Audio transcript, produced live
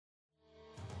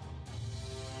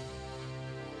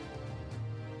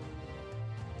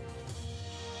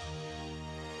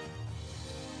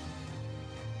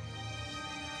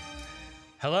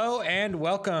Hello and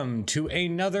welcome to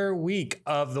another week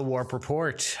of the Warp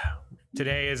Report.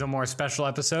 Today is a more special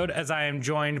episode as I am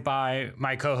joined by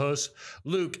my co-hosts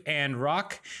Luke and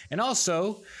Rock, and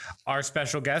also our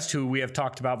special guest who we have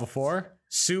talked about before,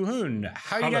 SuHun.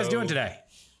 How are you guys doing today?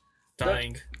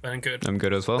 Dying. I'm good. I'm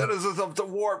good as well. Citizens of the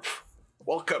Warp,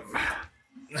 welcome.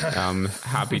 I'm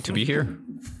happy to be here.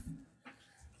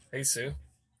 Hey, Sue.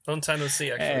 Long time no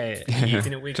see, actually. Hey. It's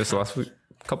been a week. Just last week,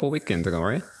 a couple weekends ago,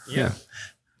 right? Yeah.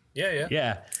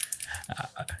 Yeah,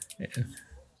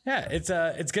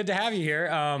 it's good to have you here.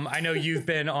 I know you've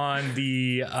been on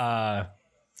the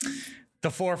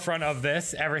forefront of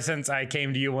this ever since I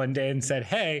came to you one day and said,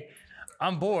 "Hey,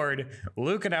 I'm bored.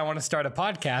 Luke and I want to start a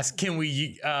podcast. Can we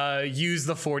use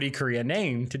the 40Korea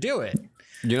name to do it?"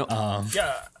 You know,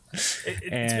 Yeah. It's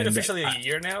been officially a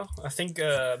year now, I think,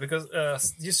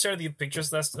 because you shared the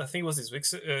pictures I think it was this week,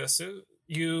 Sue.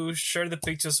 You shared the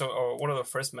pictures or one of the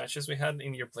first matches we had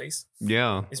in your place.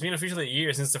 yeah. It's been officially a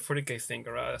year since the 40K thing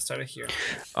started here.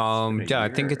 Yeah, I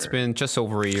think it's been just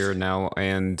over a year now.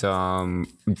 And,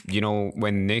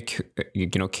 when Nick,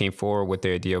 came forward with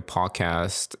the idea of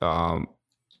podcast,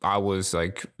 I was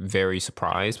like very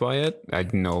surprised by it. I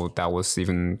didn't know that was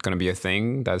even going to be a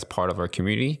thing that's part of our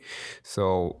community.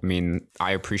 So, I mean,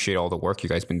 I appreciate all the work you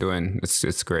guys been doing.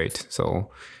 It's great.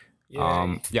 So,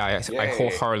 I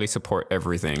wholeheartedly support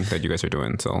everything that you guys are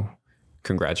doing. So,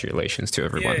 congratulations to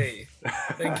everyone. Yay.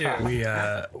 Thank you.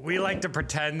 We like to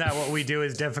pretend that what we do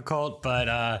is difficult,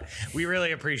 but we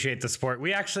really appreciate the support.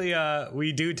 We actually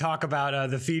we do talk about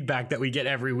the feedback that we get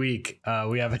every week.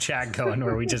 We have a chat going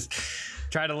where we just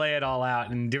try to lay it all out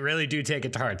and really do take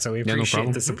it to heart. So we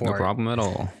appreciate the support. No problem at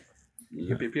all.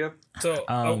 Yep. So,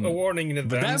 a warning in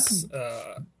advance.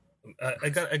 I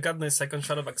got my second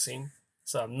shot of vaccine,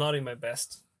 so I'm not in my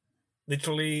best.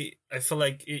 Literally, I feel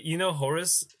like,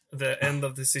 Horus, the end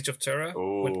of the Siege of Terra,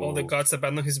 when all the gods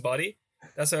abandon his body?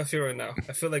 That's how I feel right now.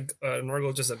 I feel like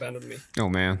Norgal just abandoned me. Oh,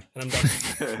 man. And I'm done.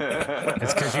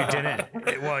 It's because you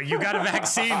didn't. Well, you got a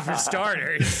vaccine for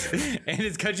starters, and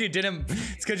it's because you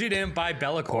didn't buy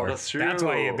Bellicor. That's true. That's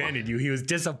why he abandoned you. He was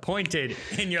disappointed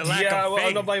in your lack of faith.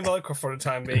 I'm not buying Bellicor for the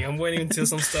time being. I'm waiting until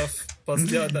some stuff. But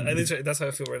yeah, that's how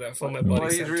I feel right now. I feel my body. Well,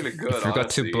 he's really good.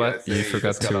 You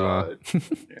forgot to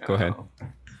go ahead.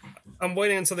 I'm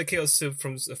waiting until the Chaos Soup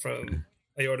from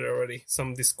I ordered already.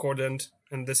 Some Discordant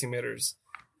and Decimators.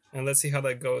 And let's see how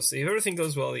that goes. If everything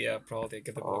goes well, yeah, probably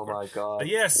get the Bellicor. Oh my god. But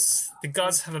yes, the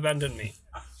gods have abandoned me.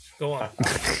 Go on.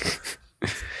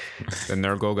 The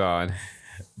Nurgle God.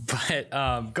 But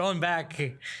going back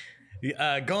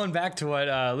to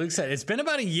what Luke said, it's been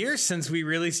about a year since we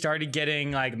really started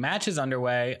getting like matches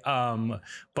underway.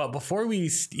 But before we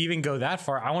even go that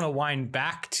far, I want to wind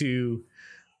back to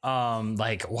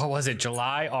what was it,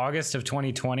 July, August of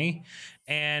 2020,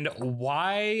 and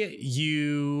why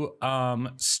you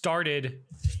started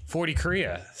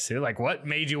 40Korea. So what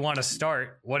made you want to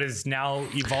start what is now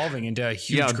evolving into a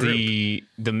huge group?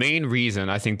 The main reason,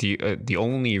 I think the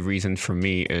only reason for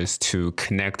me is to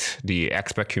connect the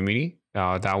expat community.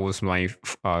 That was my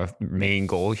main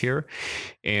goal here.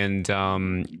 And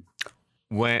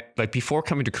before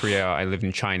coming to Korea, I lived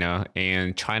in China,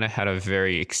 and China had a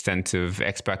very extensive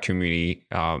expat community,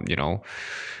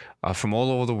 from all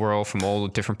over the world, from all the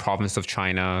different provinces of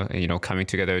China, coming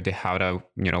together. They had a,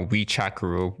 WeChat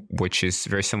group, which is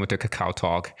very similar to Kakao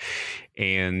Talk.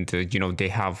 And, they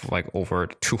have like over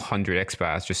 200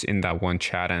 expats just in that one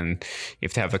chat. And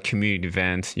if they have a community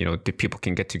event, the people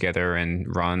can get together and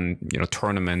run,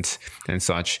 tournaments and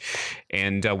such.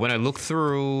 And when I looked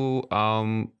through,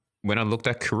 when I looked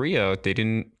at Korea, they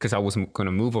didn't, because I wasn't going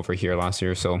to move over here last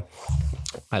year. So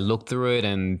I looked through it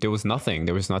and there was nothing.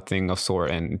 There was nothing of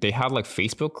sort. And they had like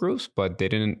Facebook groups, but they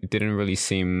didn't really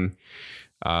seem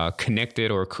connected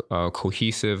or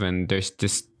cohesive. And there's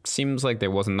just seems like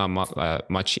there wasn't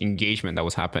much engagement that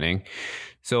was happening.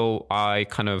 So I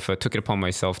kind of took it upon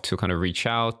myself to kind of reach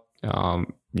out,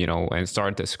 and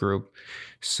start this group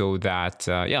so that,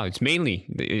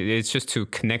 it's just to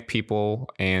connect people.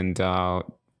 And,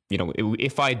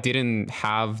 if I didn't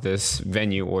have this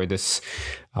venue or this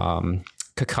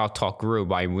Kakao Talk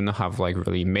group, I wouldn't have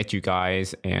really met you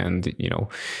guys, and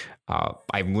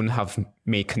I wouldn't have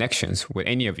made connections with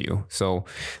any of you. So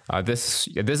this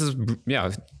is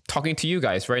talking to you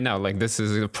guys right now. This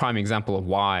is a prime example of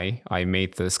why I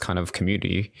made this kind of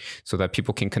community, so that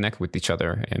people can connect with each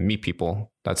other and meet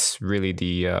people. That's really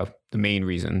the main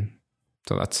reason.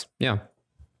 So that's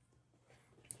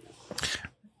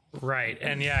Right.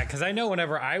 And because I know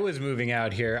whenever I was moving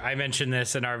out here, I mentioned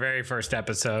this in our very first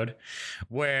episode,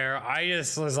 where I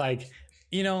just was like,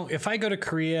 if I go to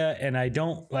Korea and I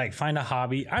don't like find a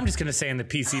hobby, I'm just gonna stay in the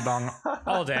PC bong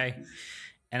all day,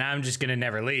 and I'm just gonna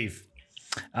never leave.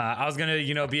 I was gonna,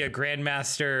 be a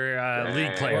grandmaster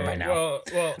league player by now.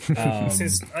 Well,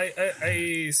 since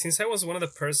I was one of the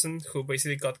person who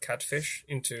basically got catfish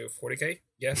into 40K.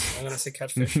 Yes, I'm gonna say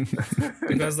catfish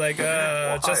because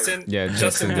Justin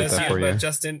bless you, but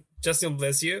Justin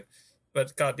bless you.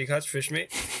 But God, he catfished me.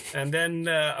 And then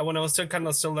when I was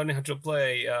still learning how to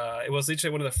play, it was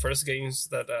literally one of the first games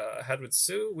that I had with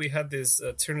Su. We had this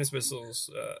tournaments versus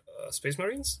Space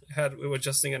Marines. We were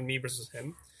Justin and me versus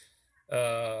him.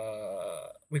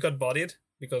 We got bodied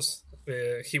because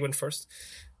he went first.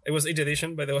 It was 8th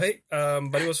edition, by the way,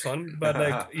 but it was fun. But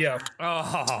it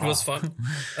was fun.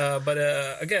 But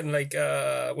again,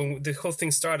 when the whole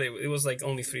thing started, it was like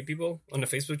only 3 people on the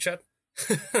Facebook chat.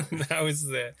 now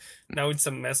it's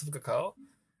a mess of cacao.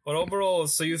 But overall,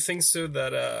 so you think so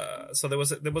that so there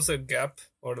was a gap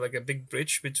or like a big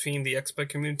bridge between the expat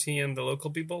community and the local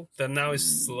people that now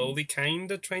is slowly kind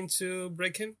of trying to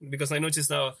break in, because I noticed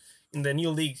now in the new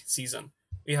league season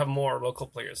we have more local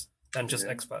players than just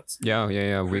expats. Yeah.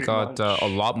 We got a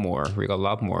lot more.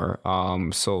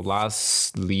 So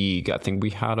last league, I think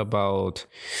we had about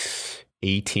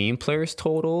 18 players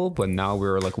total, but now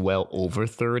we're like well over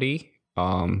 30.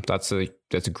 That's a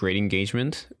great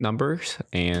engagement numbers,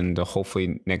 and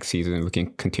hopefully next season we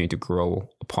can continue to grow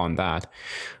upon that.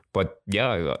 But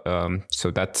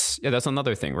so that's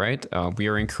another thing, right? We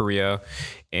are in Korea,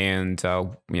 and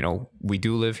we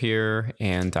do live here,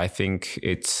 and I think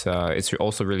it's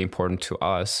also really important to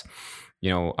us,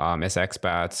 as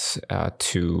expats,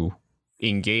 to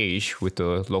engage with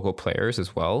the local players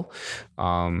as well,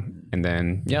 and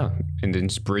then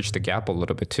just bridge the gap a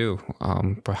little bit too.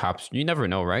 Perhaps you never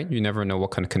know, right? You never know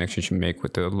what kind of connections you make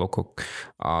with the local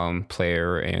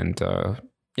player, and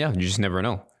you just never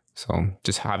know. So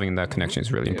just having that connection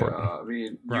is really important. I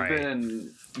mean,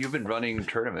 you've been running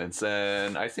tournaments,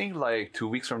 and I think like 2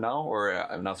 weeks from now, or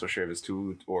I'm not so sure if it's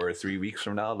 2 or 3 weeks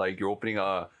from now, like you're opening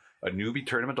a newbie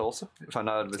tournament also, if I'm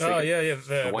not mistaken. Oh yeah,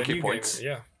 the 1K points.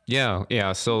 Yeah.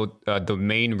 So the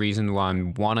main reason why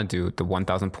I want to do the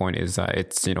 1,000 point is that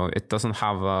it's it doesn't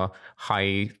have a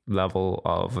high level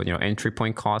of entry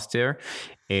point cost there,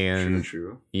 and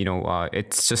true.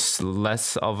 It's just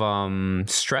less of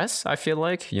stress, I feel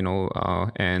like,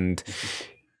 and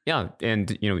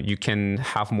you can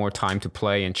have more time to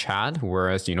play and chat,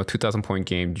 whereas 2,000 point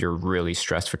game you're really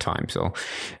stressed for time. So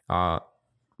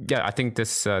I think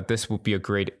this will be a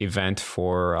great event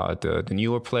for the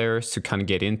newer players to kind of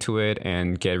get into it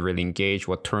and get really engaged,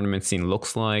 what tournament scene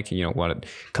looks like, what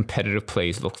competitive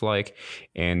plays look like,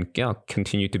 and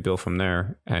continue to build from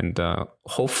there. And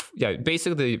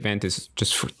basically the event is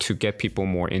just to get people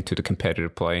more into the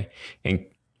competitive play, and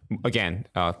again,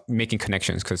 making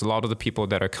connections, because a lot of the people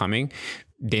that are coming,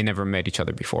 they never met each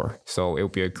other before. So it will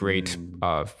be a great,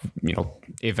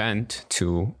 event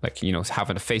to have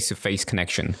a face-to-face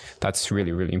connection. That's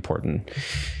really, really important.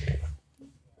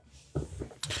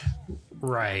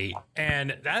 Right.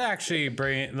 And that actually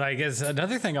is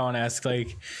another thing I want to ask.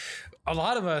 Like, a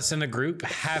lot of us in the group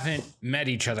haven't met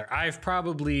each other. I've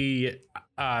probably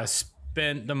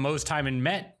spent the most time and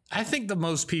met, I think, the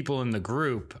most people in the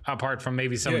group, apart from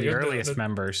maybe some of the earliest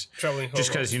members. Just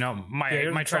because,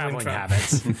 my traveling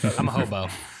habits. I'm a hobo.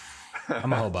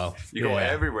 You go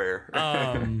everywhere.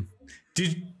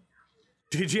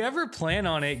 Did you ever plan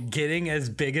on it getting as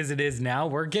big as it is now?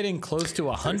 We're getting close to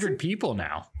 100 people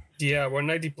now. Yeah, we're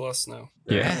 90 plus now.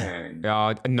 Yeah.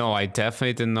 No, I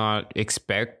definitely did not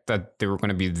expect that there were going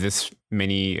to be this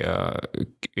many,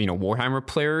 Warhammer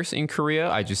players in Korea.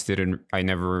 I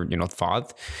never,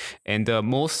 thought. And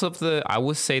most of I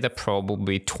would say that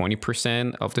probably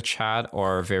 20% of the chat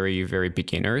are very, very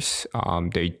beginners.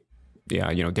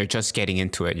 They're just getting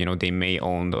into it. They may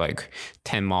own like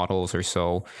 10 models or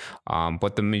so.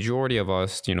 But the majority of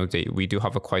us, we do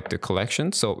have quite the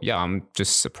collection. So I'm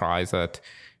just surprised that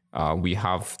we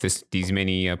have these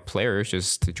many players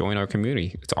just to join our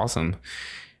community. It's awesome.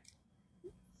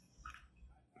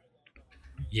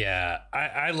 Yeah,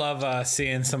 I love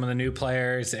seeing some of the new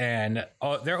players, and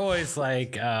they're always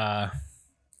like, I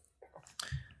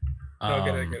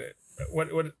get it.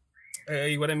 What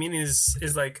I mean is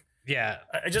like,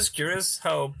 I'm just curious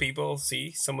how people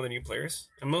see some of the new players,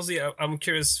 and mostly I'm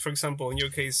curious. For example, in your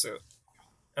case,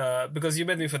 because you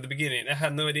met me from the beginning, I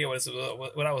had no idea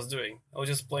what I was doing. I was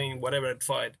just playing whatever I'd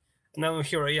find. And now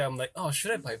here I am, like, oh,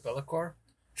 should I buy Bellacore?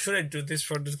 Should I do this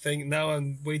for the thing? Now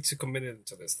I'm way too committed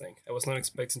to this thing. I was not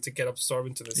expecting to get absorbed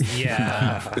into this.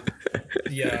 Yeah.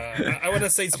 Yeah, I want to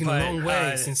say it's been a long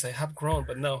way since I have grown,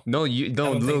 but no. No, you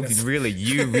don't look really.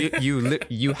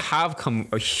 You have come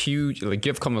a huge, like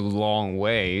you've come a long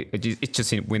way. It's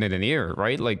just within an year,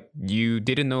 right? Like you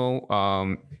didn't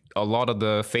know a lot of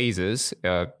the phases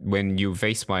when you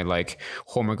faced my like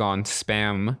Hormagon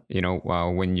spam,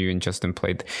 when you and Justin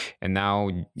played, and now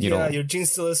you know your Gene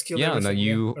still is skilled. Yeah, now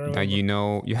you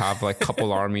have like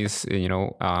couple armies,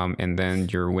 and then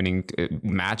you're winning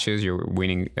matches. You're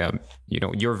winning,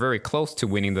 you're very close to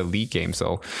winning the league game.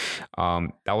 So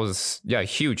that was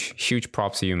huge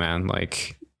props to you, man.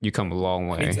 Like you come a long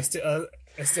way.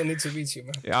 I still need to beat you,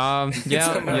 man. You do.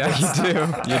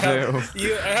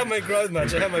 I have my grudge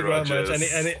match. And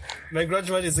my grudge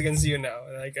match is against you now.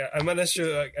 Like I managed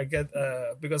to get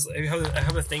because I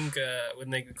have a thing when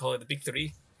they call it the big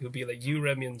three. It'll be like you,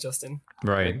 Remy, and Justin.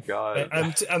 Right. God.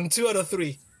 I'm 2 out of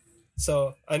 3.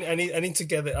 So I need to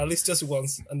get it at least just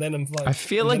once, and then I'm fine. I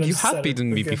feel like you have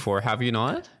beaten me before. Have you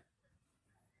not?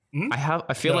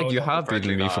 I feel like you have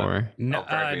beaten me before.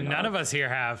 None of us here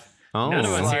have. Oh. None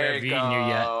of us here have beaten you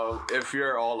yet. If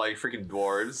you're all like freaking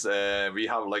dwarves, we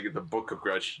have like the Book of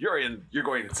Grudge. You're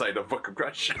going inside the Book of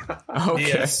Grudge. Okay.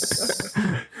 Yes.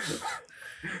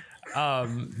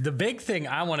 The big thing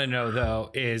I want to know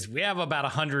though is we have about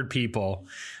 100 people,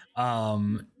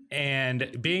 and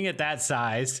being at that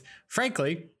size,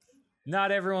 frankly,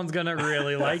 not everyone's gonna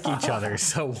really like each other.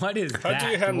 So what is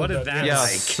that? What is that like?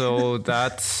 So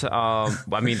that's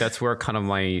that's where kind of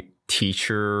my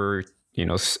teacher,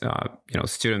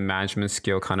 student management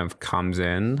skill kind of comes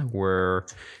in, where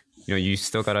you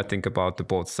still got to think about the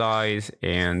both sides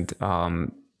and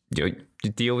you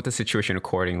deal with the situation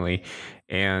accordingly.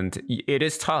 And it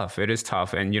is tough. And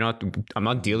I'm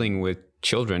not dealing with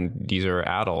children. These are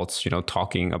adults,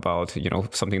 talking about,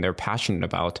 something they're passionate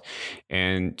about.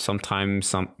 And sometimes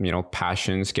some,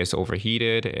 passions gets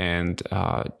overheated and,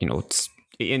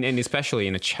 and especially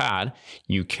in a chat,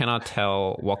 you cannot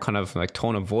tell what kind of like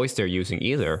tone of voice they're using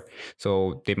either.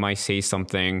 So they might say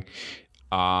something,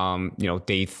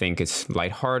 they think it's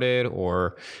lighthearted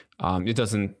or it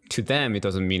doesn't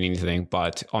mean anything.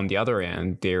 But on the other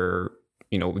end, they're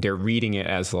reading it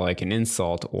as like an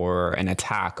insult or an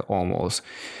attack almost.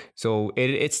 So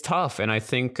it's tough. And I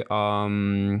think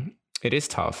it is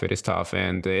tough.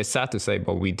 And it's sad to say,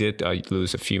 but we did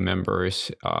lose a few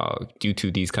members due to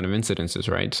these kind of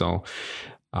incidences, right? So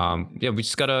we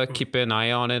just got to keep an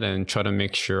eye on it and try to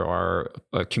make sure our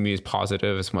community is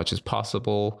positive as much as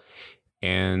possible.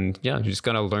 And you just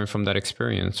got to learn from that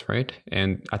experience, right?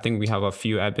 And I think we have a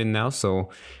few admin now.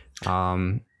 So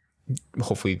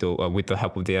hopefully with the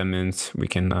help of the admins, we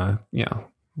can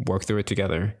work through it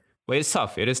together. But it's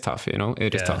tough. It is tough,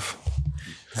 It is tough.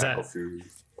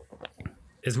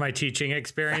 Is my teaching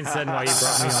experience then why you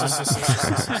brought me on?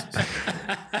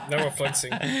 Now we're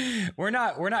flexing. We're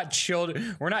not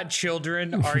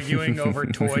children arguing over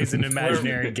toys in an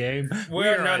imaginary game.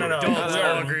 We're adults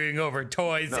arguing over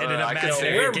toys in an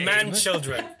imaginary game. We're man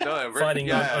children fighting.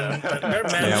 We're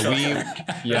man children.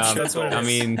 That's what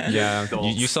it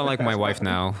is. You sound like my wife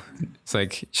now. It's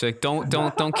like she's like,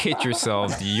 don't kid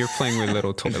yourself. You're playing with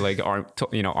little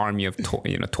army of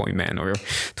toy men or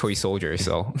toy soldiers.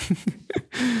 So.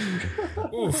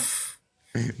 Oof.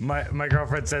 My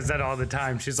girlfriend says that all the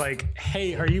time. She's like,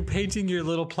 hey, are you painting your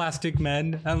little plastic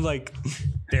men? I'm like,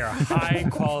 they're high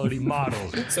quality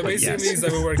models. So basically means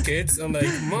that we were kids. I'm like,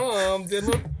 Mom, they're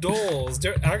not dolls,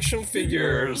 they're action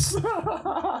figures.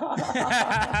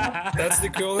 That's the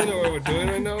equivalent of what we're doing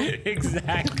right now.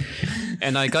 Exactly.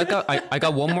 And I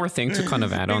got one more thing to kind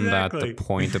of add on that, the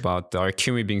point about our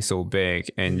community being so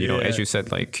big. And, as you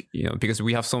said, like, because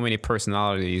we have so many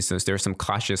personalities, there's some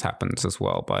clashes happens as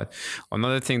well. But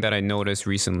another thing that I noticed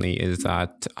recently is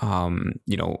that,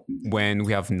 when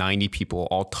we have 90 people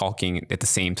all talking at the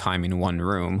same time in one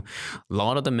room, a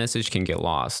lot of the message can get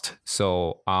lost.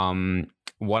 So,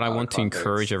 what I want to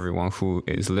encourage everyone who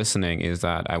is listening is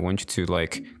that I want you to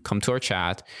like come to our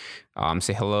chat,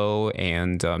 say hello,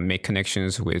 and make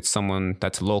connections with someone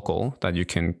that's local that you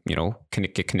can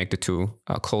get connected to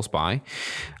close by,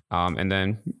 and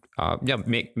then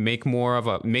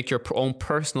make your own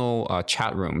personal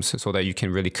chat rooms so that you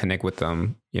can really connect with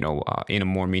them in a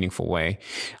more meaningful way.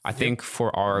 I think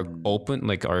for our open,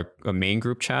 like our main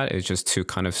group chat is just to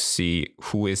kind of see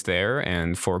who is there,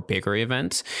 and for bigger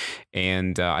events,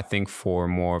 and I think for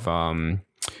more of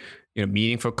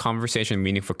meaningful conversation,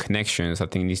 meaningful connections, I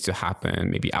think it needs to happen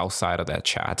maybe outside of that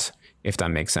chat, if that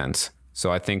makes sense. So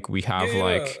I think we have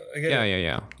Yeah,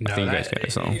 I No, think you guys get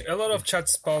it. So a lot of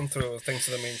chats spawn through thanks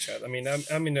to the main chat. I mean,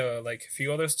 I'm in like a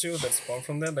few others too that spawn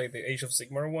from there, like the Age of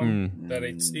Sigmar one. That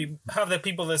have the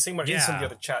people that Sigmar instantly on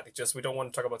the chat. It's just we don't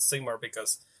want to talk about Sigmar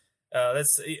because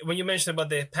when you mentioned about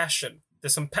the passion.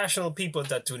 There's some passionate people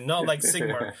that do not like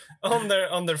Sigmar on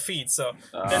their feed. So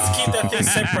let's keep that thing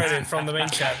separated from the main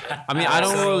chat. I mean, I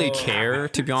don't really care,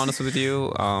 to be honest with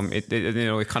you.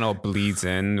 It kind of bleeds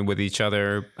in with each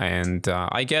other, and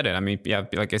I get it. I mean, yeah,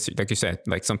 like you said,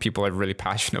 like some people are really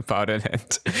passionate about it,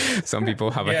 and some people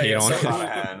have a hate on it.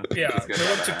 Yeah, we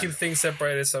want to keep things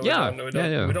separated, so we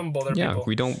don't bother people.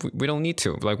 We don't need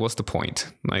to. Like, what's the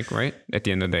point? Like, right at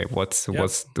the end of the day, what's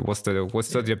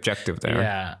the objective there?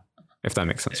 Yeah. If that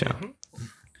makes sense, yeah.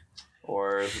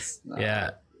 Or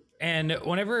yeah. And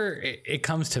whenever it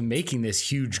comes to making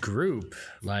this huge group,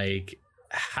 like,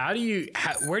 where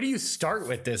do you start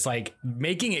with this? Like,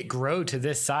 making it grow to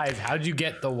this size, how did you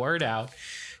get the word out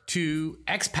to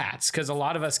expats? Because a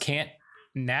lot of us can't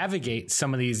navigate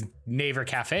some of these neighbor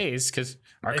cafes because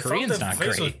our Korean's not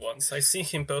great. Once I see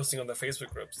him posting on the Facebook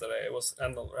groups that I was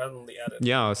randomly added.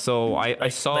 Yeah, so I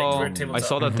saw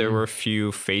that there were a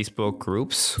few Facebook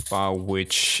groups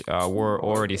which were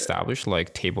already established,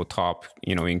 like tabletop,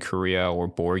 in Korea, or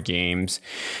board games,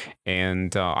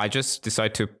 and I just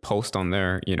decided to post on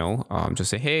there, just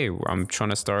say, hey, I'm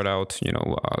trying to start out,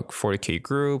 a 40K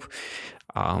group.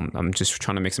 I'm just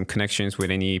trying to make some connections with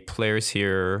any players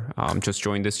here. Just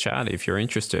join this chat if you're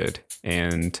interested.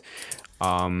 And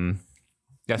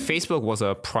Facebook was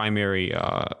a primary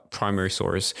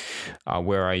source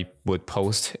where I would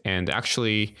post. And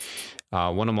actually,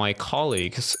 one of my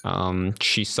colleagues,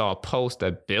 she saw a post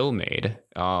that Bill made.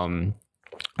 I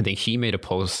think he made a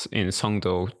post in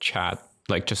Songdo chat,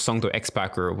 like just Songdo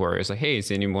expat group, where it's like, hey, is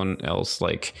anyone else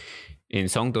like in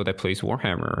Songdo that plays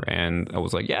Warhammer? And I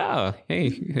was like, yeah,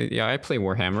 I play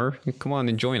Warhammer. Come on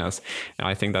and join us. And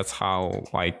I think that's how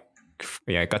I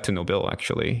got to know Bill,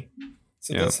 actually.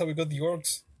 So that's how we got the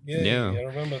orcs. Yeah, I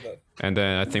remember that. And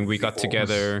then I think we got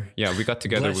together. Yeah, we got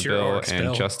together with Bill and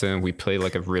Bill. Justin. We played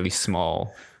like a really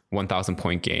small 1,000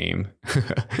 point game. And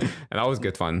that was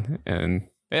good fun. And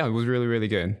yeah, it was really, really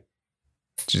good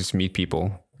to just meet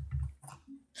people.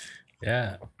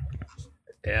 Yeah.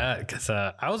 Yeah, because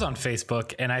I was on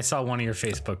Facebook and I saw one of your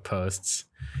Facebook posts.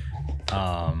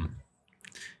 That's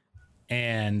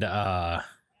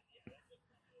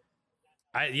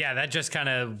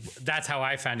how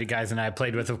I found you guys, and I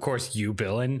played with, of course, you,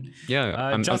 Bill, and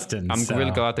Justin. I'm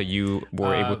really glad that you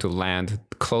were able to land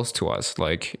close to us.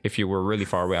 Like, if you were really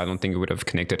far away, I don't think we would have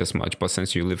connected as much. But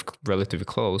since you live relatively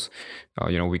close,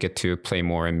 we get to play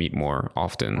more and meet more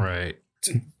often. Right.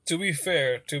 To be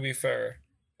fair,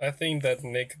 I think that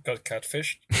Nick got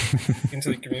catfished into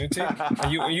the community.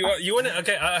 You want to?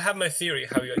 Okay, I have my theory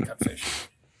how you got catfished.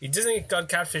 He didn't got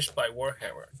catfished by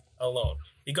Warhammer alone.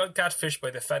 He got catfished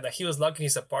by the fact that he was locked in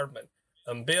his apartment,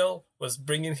 and Bill was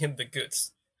bringing him the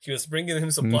goods. He was bringing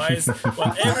him supplies,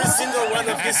 while every single one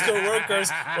of his co-workers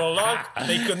were locked.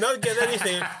 They could not get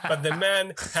anything, but the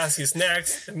man has his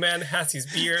snacks, the man has his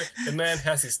beer, the man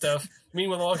has his stuff.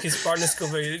 Meanwhile, all his partners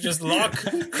could be just locked,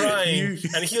 crying,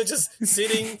 and he was just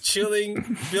sitting,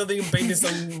 chilling, painting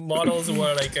some models,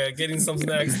 or like getting some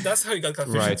snacks. That's how he got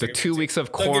catfished. Right, the 2 weeks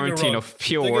of quarantine of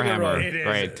pure Warhammer.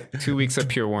 Right, 2 weeks of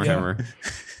pure Warhammer.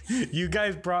 Yeah. You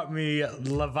guys brought me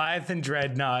Leviathan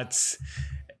Dreadnoughts,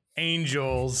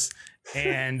 Angels,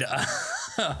 and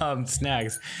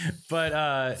snacks.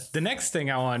 But the next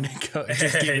thing I want to go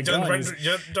just keep it don't going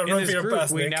run for your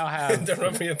pass, we Nick. now have don't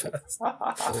run for your pass.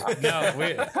 No,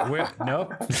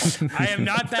 nope. I am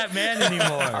not that man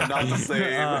anymore. Not the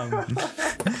same.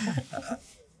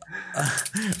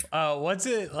 What's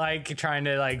it like trying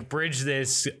to like bridge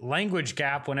this language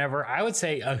gap whenever I would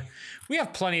say we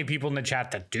have plenty of people in the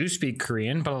chat that do speak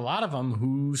Korean, but a lot of them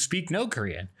who speak no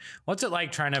Korean. What's it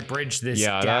like trying to bridge this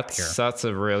gap here? That's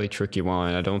a really tricky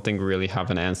one. I don't think we really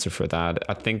have an answer for that.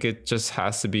 I think it just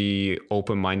has to be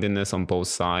open-mindedness on both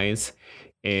sides.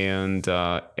 And,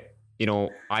 I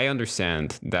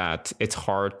understand that it's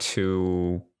hard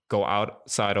to go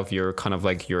outside of your kind of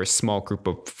like your small group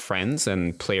of friends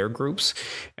and player groups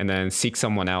and then seek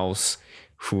someone else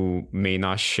who may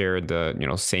not share the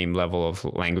same level of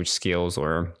language skills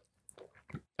or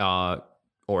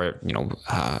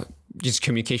just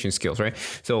communication skills, right?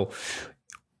 So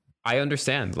I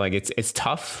understand, like it's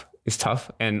tough,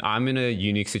 and I'm in a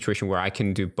unique situation where I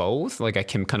can do both. Like I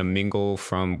can kind of mingle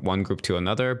from one group to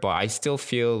another, but I still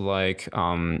feel like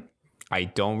I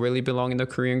don't really belong in the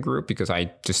Korean group because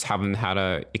I just haven't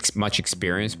had much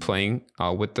experience playing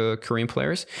with the Korean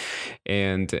players,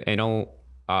 and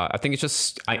I think it's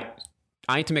just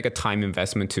I need to make a time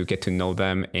investment to get to know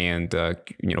them and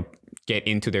get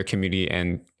into their community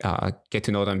and get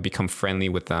to know them, become friendly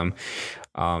with them.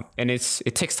 And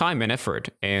it takes time and effort.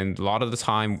 And a lot of the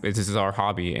time, this is our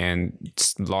hobby, and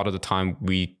a lot of the time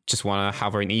we just want to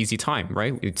have an easy time,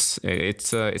 right? It's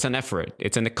an effort.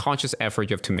 It's a conscious effort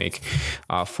you have to make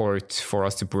for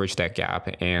us to bridge that gap.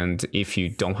 And if you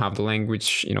don't have the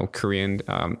language, Korean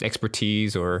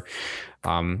expertise, or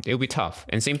it'll be tough.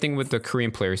 And same thing with the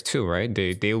Korean players too, right?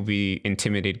 They'll be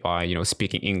intimidated by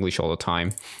speaking English all the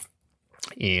time.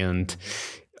 And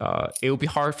it will be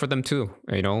hard for them too.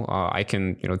 I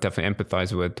can definitely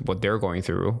empathize with what they're going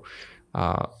through.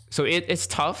 So it's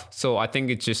tough. So I think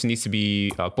it just needs to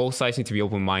be both sides need to be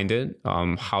open-minded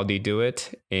how they do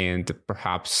it, and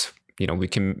perhaps we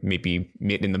can maybe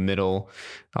meet in the middle.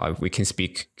 We can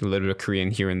speak a little bit of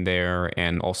Korean here and there,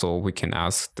 and also we can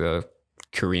ask the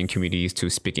Korean communities to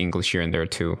speak English here and there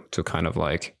too, to kind of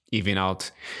like even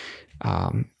out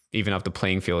the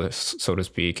playing field, so to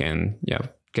speak, and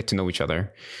get to know each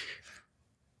other.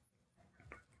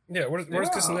 Yeah,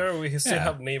 worst case scenario, we still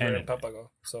have neighbor and Papago,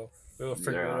 so we will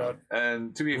figure it out.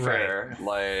 And to be fair,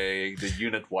 like the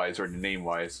unit wise or the name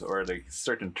wise or like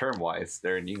certain term wise,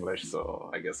 they're in English, so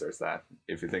I guess there's that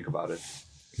if you think about it.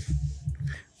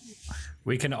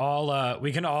 We can all bond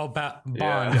over the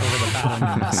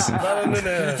Battle Nunes. Battle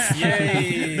Nunes,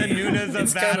 yay! The Nunes of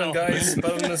it's battle, canon, guys.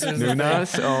 Battle Nunes is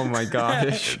Nunes? Oh my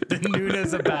gosh! The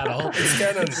Nunes of battle. It's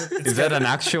canon. Is that an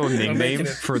actual nickname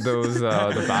for those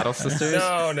the Battle Sisters?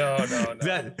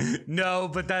 No.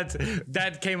 But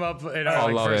that came up in our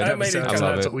I love first it. episode. I love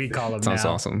That's it. what we call them Sounds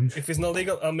now. awesome. If it's not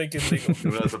legal, I'll make it legal.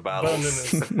 Nunes of battle.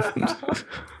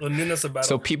 Nunes of battle.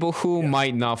 So people who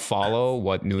might not follow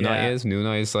what Nuna Yeah. is,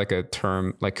 Nuna is like a term,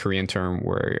 like Korean term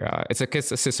where it's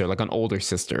a sister, like an older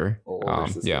sister.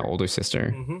 Yeah, older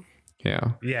sister. Mm-hmm.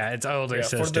 Yeah, it's older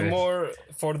sister. For the more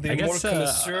guess,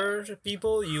 connoisseur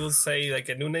people, you will say like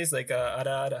a Nunes, like a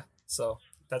ara ara. So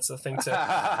that's the thing to.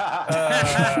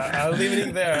 I'll leave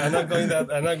it there. I'm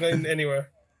not going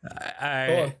anywhere.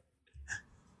 Go on.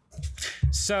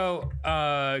 So,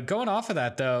 going off of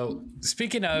that, though,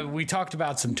 speaking of, we talked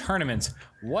about some tournaments.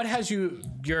 What has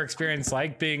your experience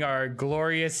like being our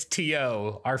glorious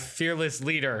TO, our fearless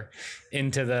leader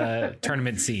into the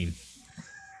tournament scene?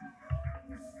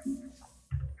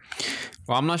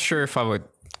 Well, I'm not sure if I would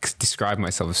describe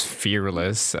myself as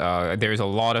fearless. There's a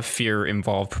lot of fear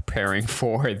involved preparing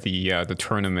for the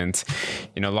tournament.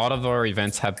 A lot of our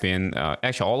events have been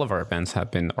actually all of our events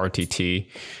have been RTT.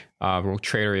 Rogue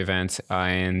Trader event,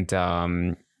 and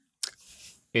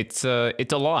it's a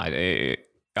lot. I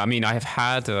have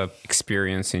had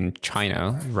experience in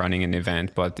China running an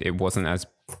event, but it wasn't as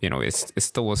it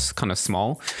still was kind of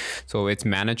small, so it's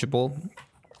manageable,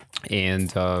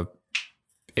 and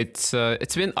it's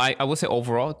been I would say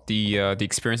overall the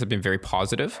experience has been very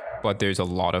positive, but there's a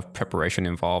lot of preparation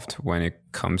involved when it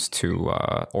comes to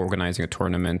organizing a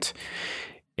tournament,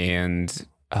 and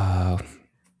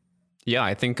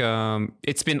I think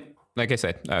it's been, like I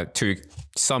said, to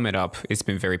sum it up, it's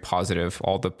been very positive.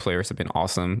 All the players have been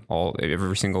awesome.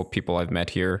 Every single people I've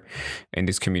met here in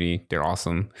this community, they're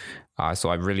awesome. So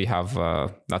I really have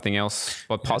nothing else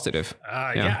but positive.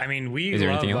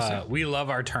 We love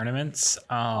our tournaments.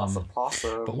 Awesome.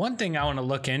 But one thing I want to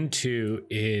look into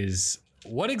is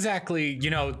what exactly,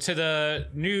 to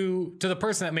the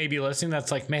person that may be listening,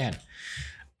 that's like, man,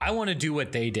 I want to do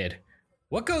what they did.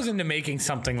 What goes into making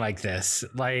something like this?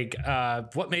 Like,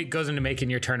 what goes into making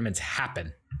your tournaments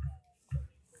happen?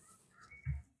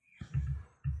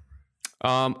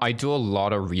 I do a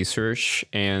lot of research,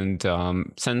 and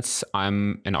since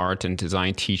I'm an art and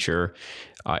design teacher,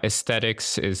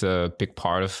 aesthetics is a big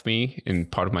part of me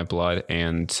and part of my blood.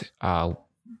 And I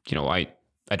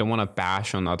don't want to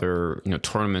bash on other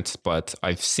tournaments, but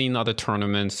I've seen other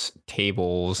tournaments,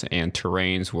 tables, and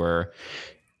terrains where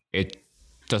it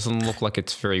doesn't look like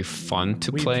it's very fun to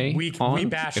play on, we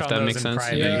bash if on that those makes sense.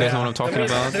 private. You guys know what I'm talking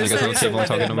about? You guys know the table I'm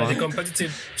talking about? The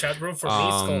competitive chat room for me is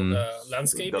called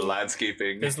landscaping. The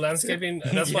landscaping. It's landscaping.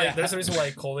 And that's why there's a reason why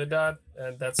I call it that,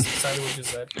 and that's exactly what you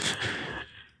said.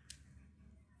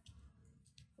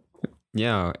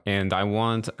 Yeah, and I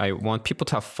want people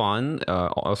to have fun,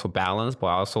 also balance, but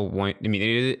I also want.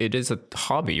 It is a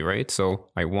hobby, right? So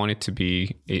I want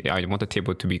I want the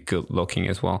table to be good looking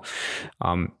as well.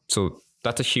 So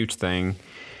that's a huge thing.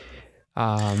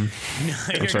 I'm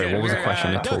sorry, what was the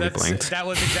question? I totally blanked. That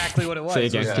was exactly what it was. Say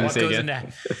again. Can you say again?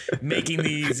 Into making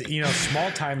these,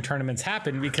 small time tournaments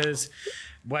happen, because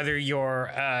whether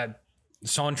you're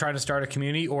someone trying to start a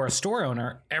community or a store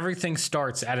owner, everything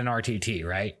starts at an RTT,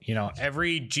 right?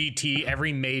 Every GT,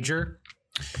 every major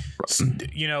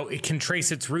it can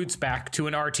trace its roots back to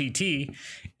an RTT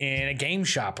in a game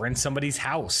shop or in somebody's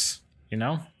house,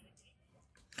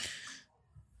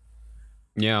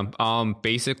 Yeah.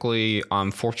 Basically,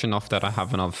 I'm fortunate enough that I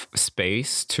have enough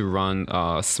space to run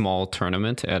a small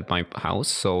tournament at my house.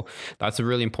 So that's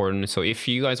really important. So if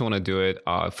you guys want to do it,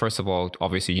 first of all,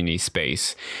 obviously you need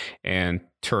space and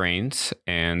terrains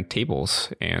and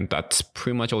tables. And that's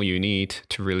pretty much all you need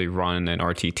to really run an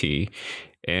RTT.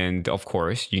 And of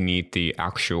course, you need the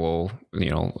actual,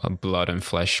 blood and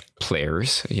flesh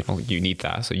players. You need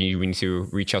that. So you need to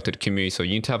reach out to the community. So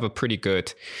you need to have a pretty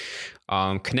good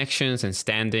connections and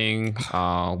standing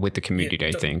with the community,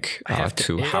 I think,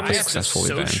 to have a successful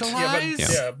event.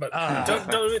 But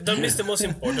don't miss the most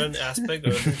important aspect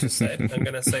of what you said. I'm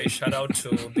gonna say shout out to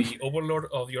the overlord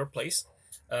of your place.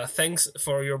 Thanks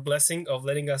for your blessing of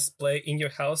letting us play in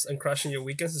your house and crashing your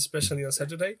weekends, especially on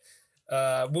Saturday.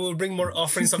 We will bring more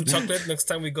offerings of chocolate next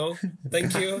time we go.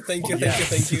 Thank you.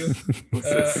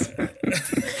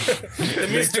 The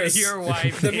mistress, your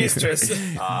wife, the mistress.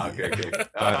 Okay.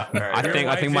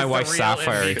 I think my wife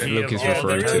Sapphire Luke is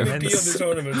referring the to. real MVP of the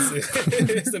tournament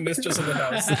is the mistress of the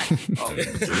house.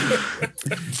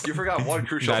 You forgot one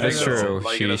crucial thing. That is true.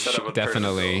 Like, She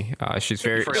definitely. She's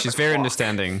very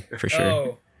understanding for sure.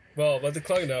 Oh. Well, but the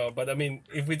clock now. But I mean,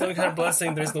 if we don't have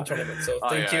blessing, there is no tournament. So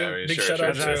thank you. Big shout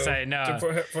out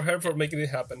for her for making it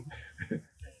happen.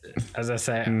 As I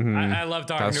say, I love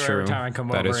talking to her every time I come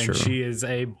over, and she is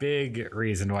a big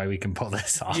reason why we can pull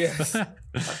this off. Yes. I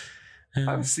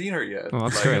haven't seen her yet. Well,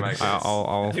 that's good.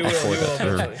 I'll forward that to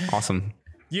her. Awesome.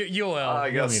 You will.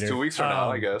 I guess 2 weeks from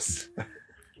now. I guess.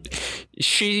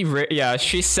 She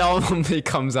seldomly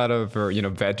comes out of her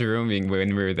bedroom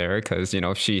when we're there, because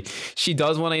she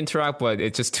does want to interact, but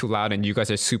it's just too loud and you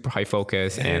guys are super high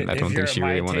focus, and I don't think she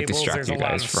really want to distract you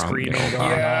guys from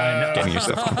getting your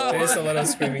stuff on. There's a lot of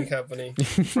screaming happening.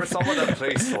 For someone that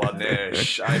plays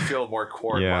Slaanesh, I feel more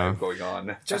core vibe going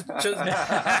on. Just I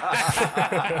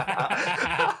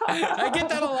get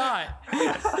that a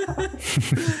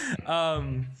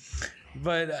lot.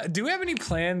 But do we have any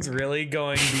plans really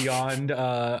going beyond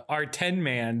our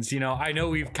 10-mans? I know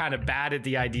we've kind of batted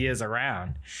the ideas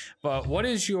around, but what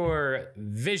is your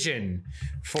vision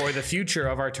for the future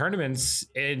of our tournaments?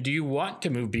 And do you want to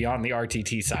move beyond the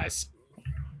RTT size?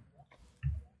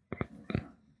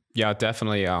 Yeah,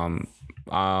 definitely.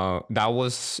 That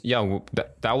was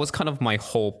kind of my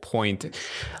whole point.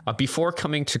 Before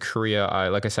coming to Korea,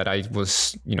 like I said, I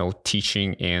was,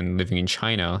 teaching and living in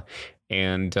China.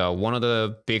 And one of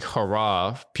the big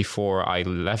hurrah before I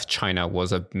left China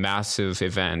was a massive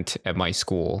event at my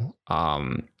school, a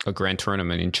grand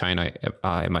tournament in China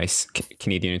at my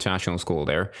Canadian International School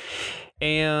there.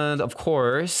 And of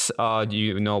course,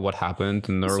 you know what happened.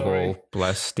 Nurgle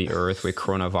blessed the earth with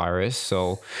coronavirus.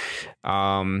 So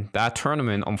that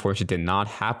tournament, unfortunately, did not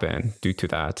happen due to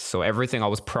that. So I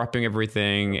was prepping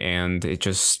everything, and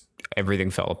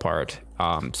everything fell apart.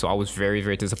 So I was very,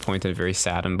 very disappointed, very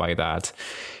saddened by that.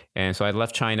 And so I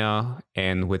left China,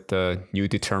 and with the new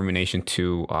determination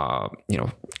to,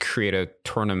 create a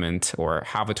tournament or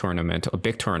have a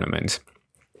big tournament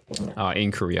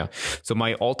in Korea. So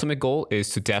my ultimate goal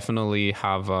is to definitely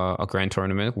have a grand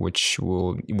tournament, which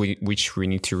we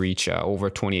need to reach over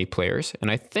 28 players.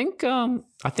 And I think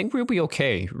we'll be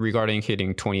okay regarding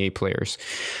hitting 28 players.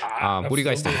 What do you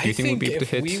guys think? Do you think we'll be able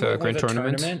to hit a grand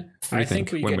tournament? I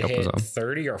think we could hit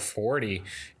 30 or 40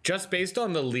 just based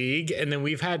on the league. And then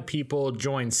we've had people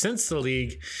join since the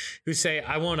league who say,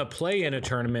 I want to play in a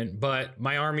tournament, but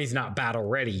my army's not battle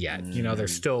ready yet. They're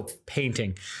still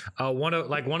painting. One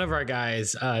of our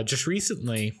guys just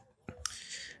recently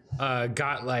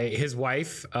got his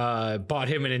wife bought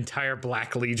him an entire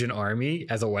Black Legion army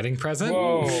as a wedding present.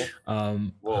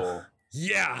 Whoa.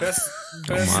 Yeah. Best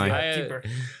keeper.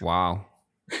 Wow.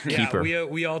 Yeah,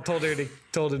 we all told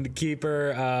him to keep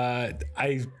her.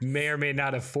 I may or may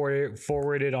not have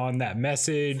forwarded on that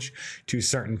message to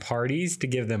certain parties to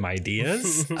give them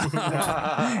ideas,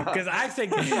 because I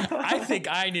think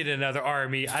I need another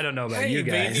army. I don't know about you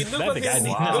guys. Baby, look what he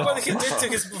did to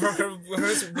her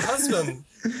husband.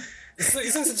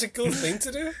 Isn't such a cool thing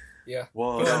to do? Yeah.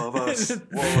 One of us.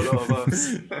 Go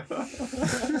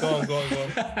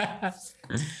on.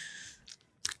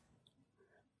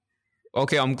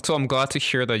 Okay, I'm glad to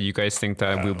hear that you guys think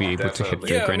that we'll be able to hit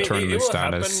the grand tournament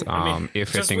status if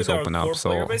things open up.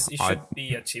 So it should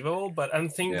be achievable, but I'm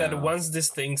thinking that once this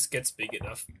thing gets big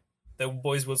enough, the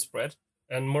boys will spread,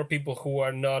 and more people who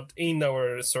are not in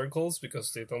our circles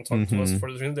because they don't talk to us for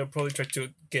the reason, they'll probably try to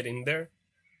get in there,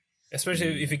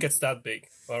 especially if it gets that big.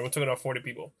 We're talking about 40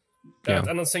 people.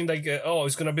 I'm not saying like,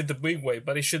 it's gonna be the big way,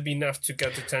 but it should be enough to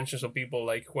get the attention of people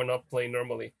like who are not playing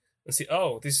normally and see,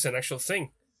 this is an actual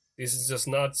thing. This is just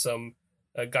not some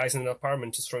guys in an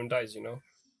apartment just throwing dice,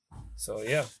 So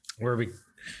yeah, we're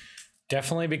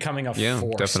definitely becoming a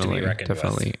force to be reckoned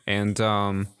with. And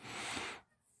I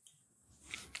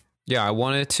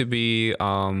want it to be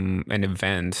an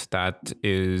event that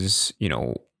is,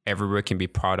 everyone can be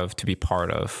proud of, to be part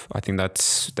of. I think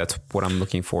that's what I'm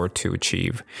looking forward to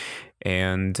achieve.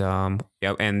 And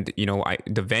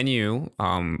the venue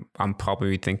I'm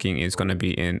probably thinking is going to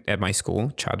be at my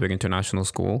school, Chadwick International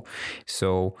School.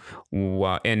 So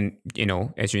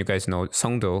as you guys know,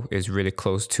 Songdo is really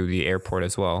close to the airport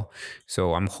as well.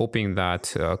 So I'm hoping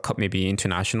that maybe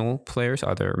international players,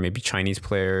 either maybe Chinese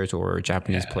players or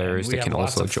Japanese players, they can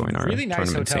also join our really nice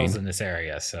tournament hotels scene in this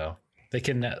area. So they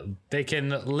can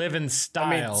live in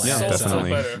style.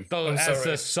 definitely. Better. As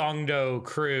the Songdo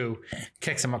crew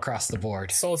kicks them across the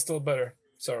board. Seoul's still better.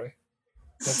 Sorry.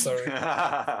 Not sorry.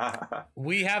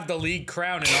 We have the league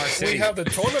crown in our city. We have the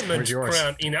tournament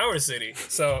crown in our city.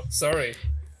 So sorry.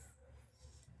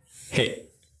 Hey,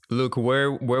 Luke,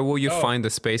 where will you find the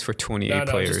space for 28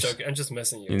 players? I'm just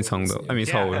messing you. In Songdo. I mean,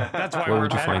 Seoul. That's why where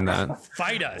would you find that?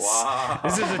 Fight us. Wow.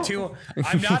 This is a 2.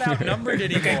 I'm not outnumbered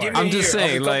anymore. I'm just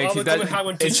saying,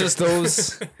 it's just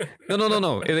those.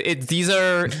 No. These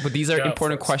are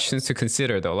important questions to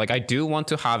consider, though. Like, I do want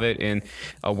to have it in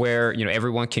where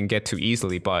everyone can get to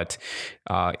easily, but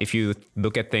if you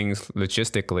look at things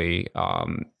logistically,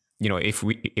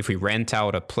 if we rent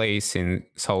out a place in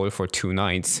Seoul for 2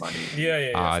 nights,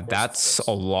 that's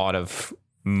a lot of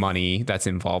money that's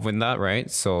involved in that, right?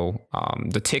 So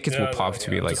the tickets will probably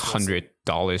be like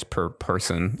 $100 per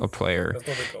person, a player.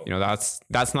 That's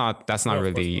not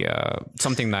really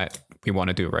something that we want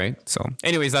to do, right? So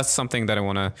anyways, that's something that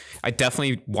I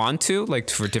definitely want to,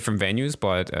 like, for different venues,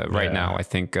 but right now I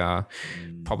think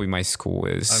probably my school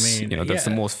is, that's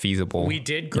the most feasible. We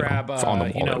did grab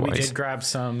we did grab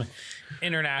some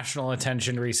international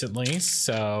attention recently,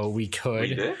 so we could.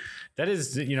 We did? That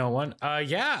is, one.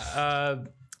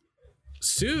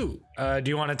 Sue, do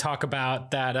you want to talk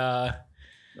about that?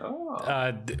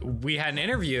 We had an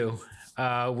interview with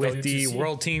WTC. the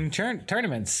World Team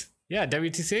Tournaments. Yeah,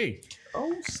 WTC.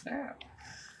 Oh, snap.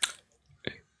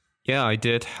 Yeah, I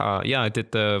did. I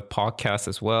did the podcast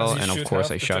as well, and of course,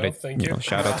 I shouted.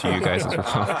 Shout out to you guys as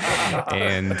well.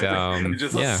 And I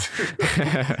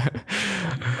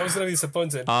was really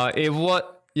disappointed. It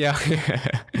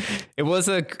was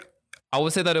I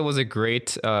would say that it was a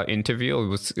great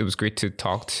interview. It was great to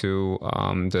talk to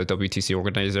the WTC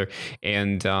organizer,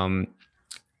 and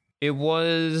it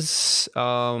was.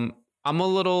 I'm a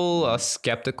little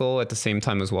skeptical at the same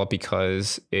time as well,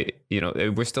 because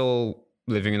we're still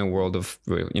living in a world of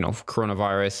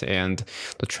coronavirus, and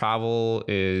the travel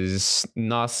is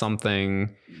not something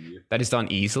that is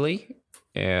done easily,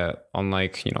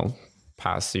 unlike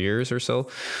past years or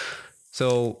so.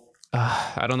 So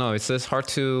I don't know, it's just hard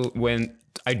to, when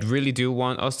I really do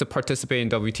want us to participate in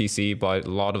WTC, but a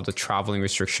lot of the traveling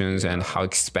restrictions and how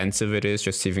expensive it is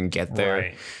just to even get there.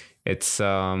 Right. It's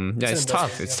tough. It's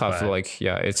tough. It's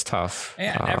tough.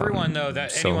 And everyone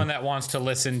anyone that wants to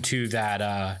listen to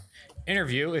that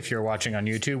interview, if you're watching on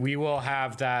YouTube, we will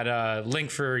have that link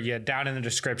for you down in the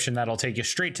description. That'll take you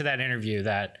straight to that interview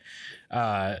that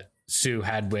Sue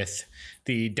had with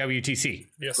the WTC.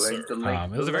 Yes, sir. It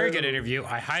was a very good interview.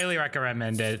 I highly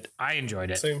recommend it. I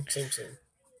enjoyed it. Same.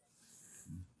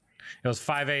 It was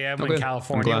 5 a.m. in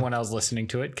California when I was listening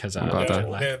to it, because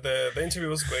the interview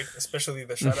was great, especially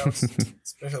the shout-outs,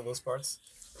 especially those parts.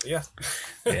 Yeah.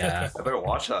 Yeah. I better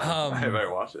watch that. I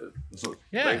better watch it.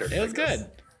 It was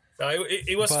good.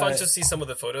 It was fun to see some of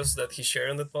the photos that he shared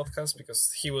on the podcast,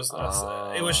 because he was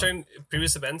it was sharing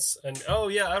previous events, and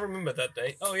I remember that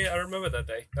day.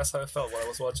 That's how I felt when I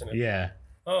was watching it. Yeah.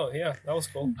 Oh yeah, that was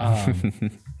cool.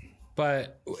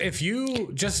 But if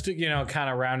you just, kind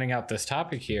of rounding out this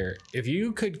topic here, if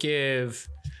you could give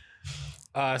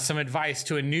some advice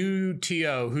to a new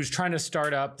TO who's trying to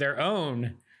start up their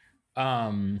own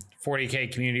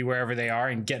 40K community wherever they are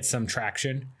and get some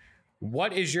traction,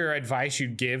 what is your advice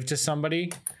you'd give to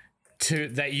somebody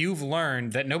that you've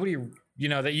learned that nobody,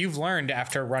 that you've learned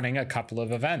after running a couple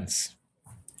of events?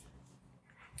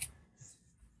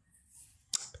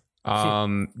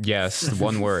 Yes,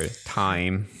 one word: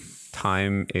 time.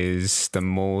 Time is the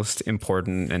most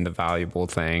important and the valuable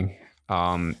thing.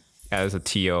 As a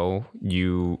TO,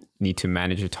 you need to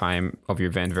manage your time of your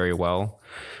event very well.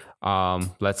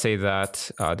 Let's say that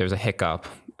there's a hiccup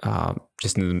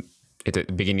just in at the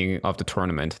beginning of the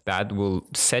tournament, that will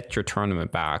set your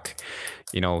tournament back,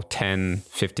 10,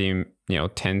 15,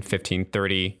 10, 15,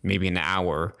 30, maybe an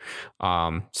hour.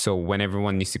 So when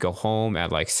everyone needs to go home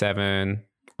at like 7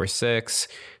 or 6,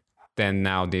 then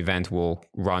now the event will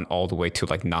run all the way to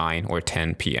like 9 or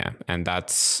 10 p.m. And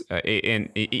that's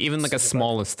even like a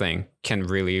smallest thing can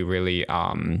really, really,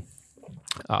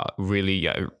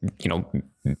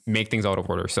 make things out of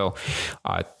order. So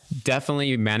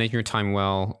definitely manage your time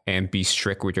well and be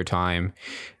strict with your time.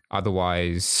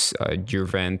 Otherwise, your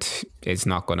event is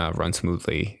not going to run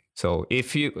smoothly. So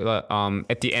if you,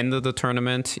 at the end of the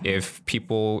tournament, if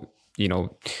people,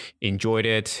 enjoyed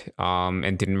it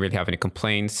and didn't really have any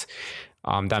complaints,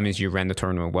 that means you ran the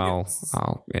tournament well. Yes.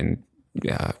 And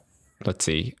let's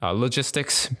see,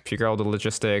 logistics, figure out the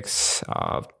logistics,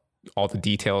 all the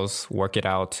details, work it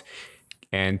out.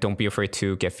 And don't be afraid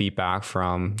to get feedback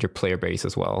from your player base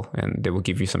as well. And they will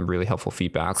give you some really helpful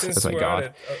feedback as I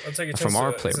got from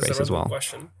our player base as well.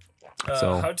 Question.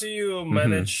 How do you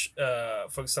manage,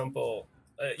 for example,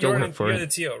 you're the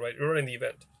TO, right? You're running the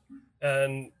event.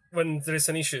 And when there is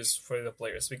an issues for the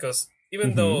players, because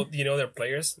even though they're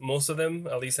players, most of them,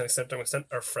 at least to a certain extent,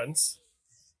 are friends.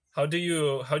 How do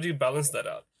you balance that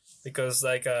out? Because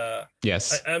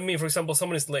yes, I mean, for example,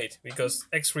 someone is late because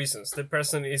X reasons. The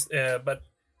person is, but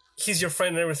he's your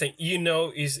friend and everything. He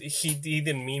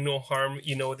didn't mean no harm.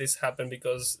 This happened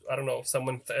because I don't know,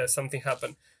 something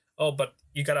happened. Oh, but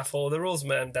you gotta follow the rules,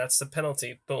 man. That's the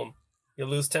penalty. Boom, you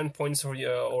lose 10 points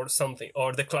or something,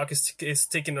 or the clock is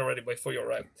ticking already before you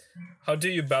arrive. How do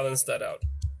you balance that out?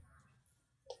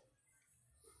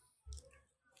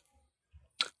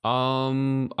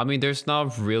 I mean, there's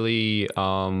not really,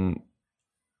 I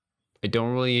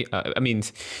don't really, I mean,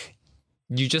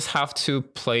 you just have to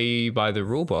play by the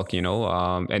rule book,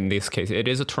 in this case, it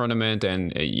is a tournament.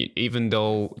 And even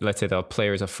though, let's say the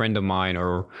player is a friend of mine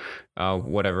or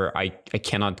whatever, I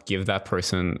cannot give that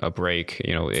person a break.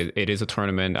 It is a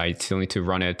tournament. I still need to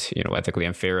run it, ethically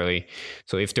and fairly.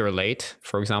 So if they're late,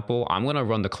 for example, I'm going to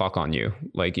run the clock on you.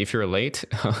 Like if you're late,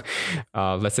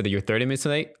 let's say that you're 30 minutes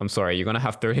late. I'm sorry, you're going to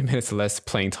have 30 minutes less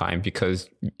playing time because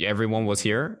everyone was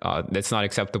here. It's not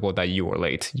acceptable that you were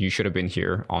late. You should have been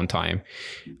here on time.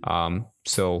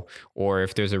 Or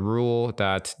if there's a rule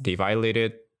that they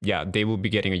violated, they will be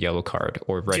getting a yellow card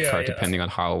or red card, depending on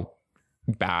how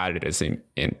bad it is in.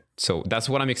 So that's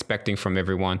what I'm expecting from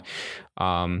everyone.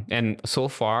 And so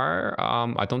far,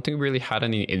 I don't think we really had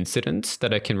any incidents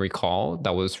that I can recall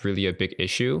that was really a big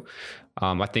issue.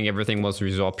 I think everything was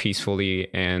resolved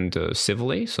peacefully and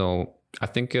civilly. So I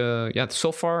think,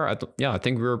 so far, I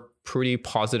think we're a pretty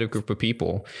positive group of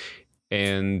people.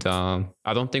 And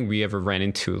I don't think we ever ran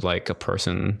into like a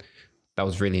person that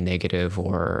was really negative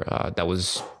or that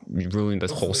was ruining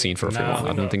the whole scene for everyone.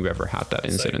 I don't think we ever had that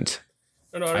incident.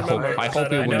 No, I hope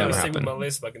it will never happen. With my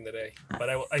list back in the day, but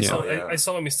I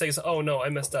saw a mistake. So, oh no, I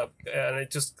messed up, and I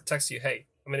just text you, hey,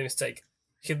 I made a mistake.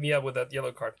 Hit me up with that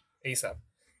yellow card ASAP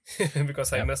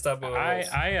because I messed up. With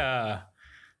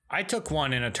I took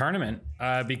one in a tournament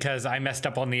because I messed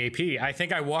up on the AP. I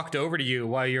think I walked over to you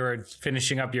while you were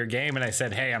finishing up your game, and I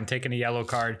said, hey, I'm taking a yellow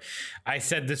card. I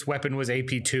said this weapon was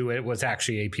AP2. It was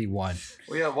actually AP1.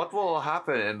 Well, yeah, what will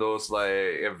happen in those like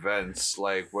events,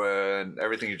 like when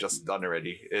everything is just done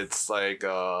already? It's like,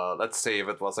 let's say if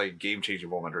it was like game-changing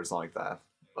moment or something like that.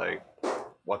 Like,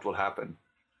 what will happen?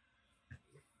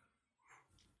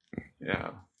 Yeah.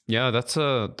 Yeah, that's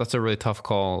a really tough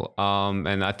call.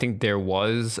 And I think there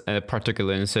was a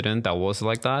particular incident that was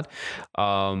like that.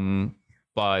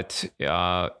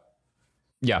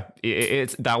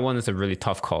 It's that one is a really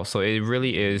tough call. So it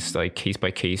really is like case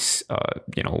by case,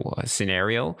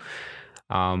 scenario.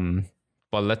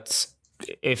 But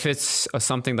if it's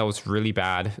something that was really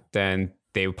bad, then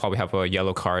they would probably have a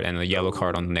yellow card and a yellow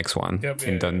card on the next one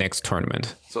in the next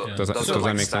tournament. So does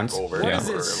that make sense?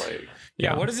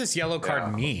 What does this yellow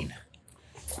card mean?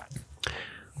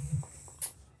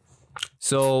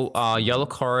 So yellow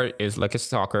card is like a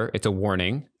stalker. It's a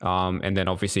warning. And then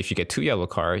obviously if you get 2 yellow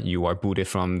card, you are booted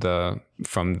from the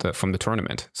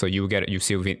tournament. So you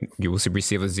will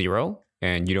receive a 0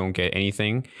 and you don't get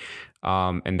anything.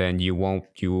 And then you will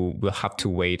have to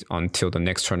wait until the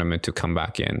next tournament to come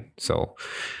back in. So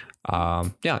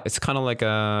it's kind of like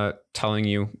telling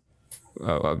you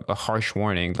a harsh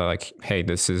warning that like, hey,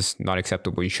 this is not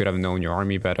acceptable. You should have known your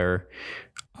army better.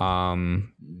 And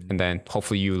then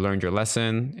hopefully you learned your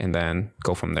lesson and then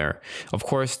go from there. Of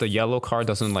course, the yellow card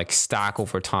doesn't like stack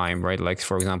over time, right? Like,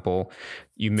 for example,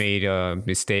 you made a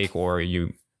mistake or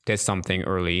you did something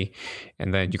early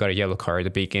and then you got a yellow card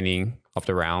at the beginning of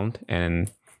the round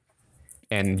and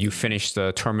and you finished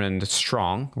the tournament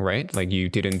strong, right? Like you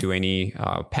didn't do any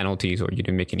penalties or you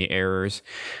didn't make any errors.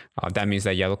 That means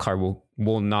that yellow card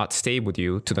will not stay with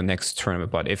you to the next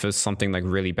tournament. But if it's something like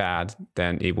really bad,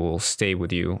 then it will stay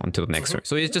with you until the next tournament.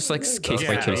 So it's just like case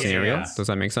by case scenario. Yeah. Does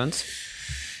that make sense?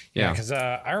 Yeah, because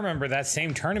I remember that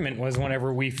same tournament was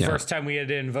whenever first time we had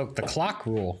to invoke the clock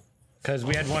rule, because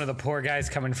we had one of the poor guys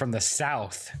coming from the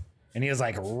south. And he was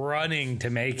like running to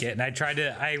make it. And I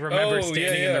remember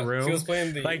standing in the room, he was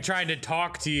playing like trying to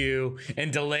talk to you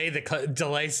and delay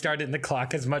starting the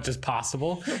clock as much as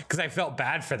possible. Cause I felt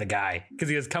bad for the guy because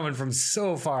he was coming from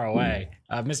so far away.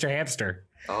 Mr. Hamster.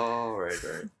 Oh, right.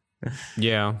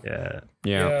 Yeah.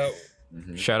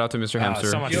 Mm-hmm. Shout out to Mr.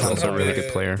 Hamster. He's also a really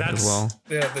good player as well.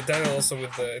 Yeah, the Daniel also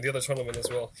with the other tournament as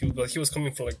well. He was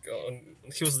coming for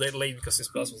he was late because his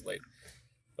class was late.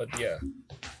 But yeah.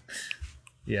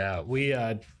 Yeah, we.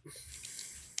 I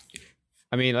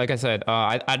mean, like I said,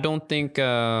 I don't think.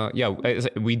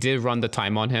 We did run the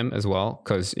time on him as well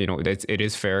because it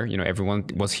is fair. Everyone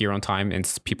was here on time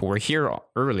and people were here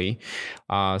early,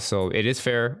 so it is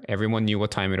fair. Everyone knew what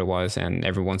time it was, and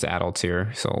everyone's adults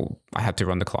here, so I had to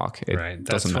run the clock. It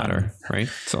doesn't matter, right?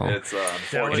 So it's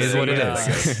it is what it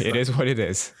is. It is what it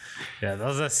is. Yeah, that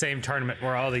was the same tournament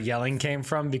where all the yelling came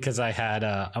from because I had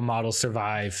a model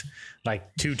survive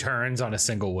like 2 turns on a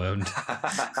single wound.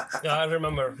 Yeah, I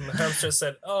remember. The hamster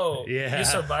said, "Oh, you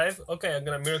survive? Okay, I'm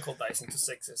gonna miracle dice into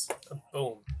 6s." And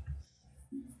boom.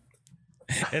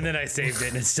 And then I saved it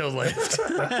and it still lived.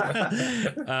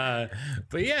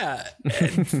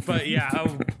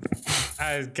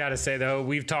 I gotta say though,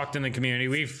 we've talked in the community,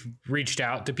 we've reached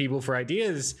out to people for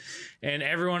ideas, and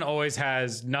everyone always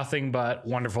has nothing but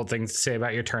wonderful things to say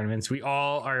about your tournaments. We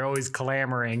all are always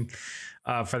clamoring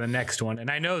for the next one, and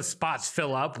I know spots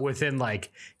fill up within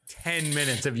like 10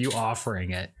 minutes of you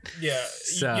offering it. Yeah,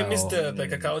 so, you missed the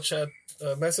Kakao chat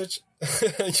message.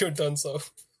 You're done. So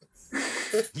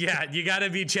yeah, you got to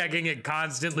be checking it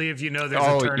constantly if you know there's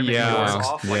a tournament.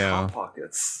 Off like Hot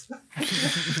Pockets.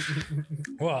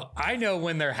 Well, I know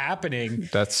when they're happening.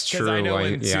 That's true. I know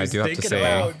I do have to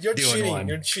say. You're cheating.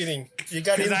 You're cheating. You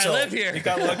got intro. I live here. You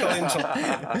got local intro.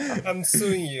 I'm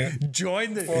suing you.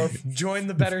 Join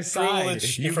the better side.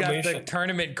 You got the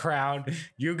tournament crown.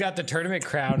 You got the tournament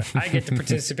crown. I get to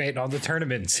participate on the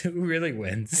tournaments. Who really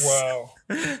wins? Wow!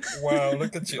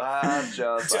 Look at you. Are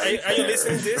you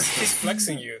listening to this? He's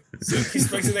flexing you. So he's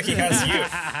flexing that he has you.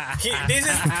 This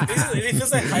is it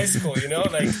feels like high school,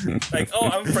 like oh,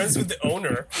 I'm friends with the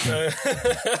owner.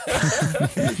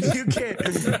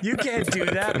 You can't do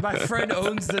that. My friend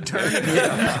owns the tournament.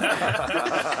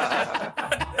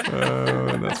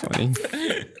 Oh, that's funny.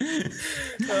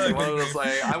 One of those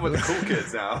like I'm with the cool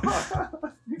kids now.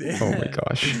 Oh my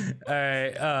gosh. All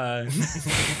right.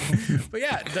 But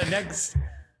yeah, the next.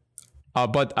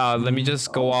 Let me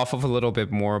just go off of a little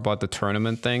bit more about the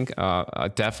tournament thing.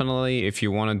 Definitely, if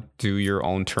you want to do your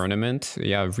own tournament,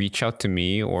 reach out to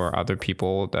me or other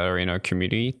people that are in our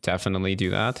community. Definitely do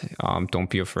that. Don't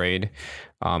be afraid,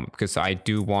 because I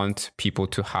do want people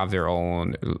to have their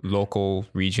own local,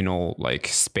 regional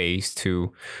space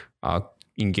to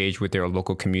engage with their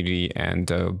local community and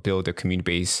build a community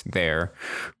base there,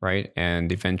 right?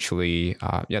 And eventually,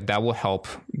 that will help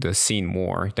the scene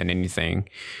more than anything.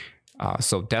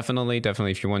 So definitely,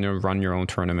 if you want to run your own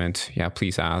tournament,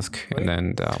 please ask, and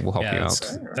then we'll help you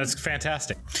out. That's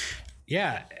fantastic.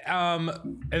 Yeah. And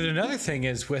another thing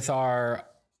is with our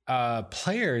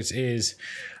players is,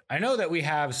 I know that we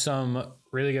have some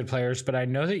really good players, but I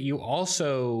know that you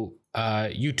also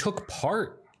you took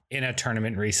part in a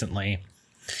tournament recently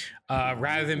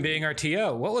rather than being our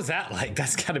TO. What was that like?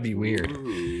 That's got to be weird.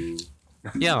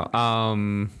 Yeah.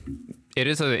 It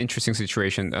is an interesting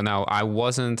situation. Now, I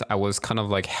was kind of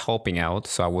like helping out,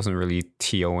 so I wasn't really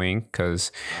TOing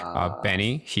because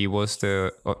Benny, he was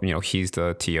he's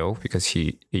the TO because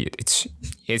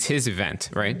it's his event,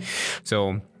 right?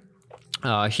 So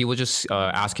he was just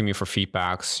asking me for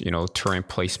feedbacks, turret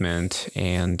placement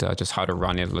and just how to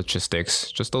run it, logistics,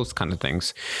 just those kind of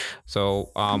things.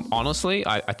 So honestly,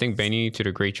 I think Benny did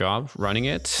a great job running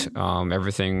it.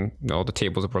 Everything, all the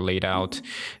tables were laid out,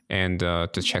 and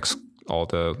the checks, all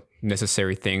the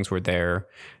necessary things were there.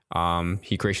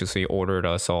 He graciously ordered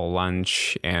us all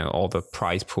lunch, and all the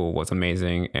prize pool was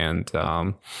amazing. And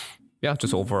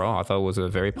just overall, I thought it was a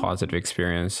very positive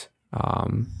experience.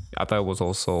 I thought it was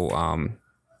also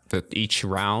that each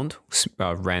round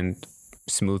ran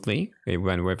smoothly. It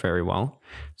went very well.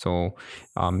 So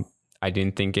I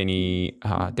didn't think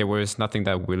there was nothing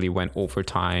that really went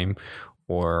overtime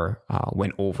or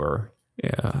went over.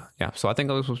 Yeah. So I think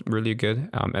it was really good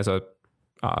as a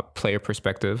player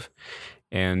perspective.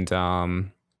 and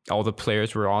all the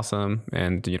players were awesome,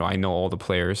 and I know all the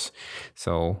players,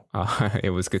 so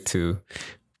it was good to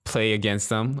play against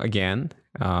them again.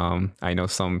 I know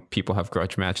some people have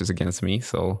grudge matches against me,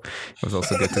 so it was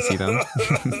also good to see them.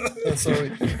 I'm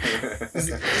sorry.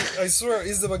 I swear,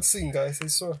 it's the vaccine, guys. I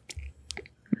swear.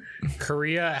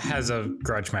 Korea has a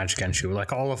grudge match against you.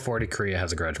 Like all of 40Korea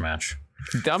has a grudge match.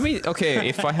 I mean, okay,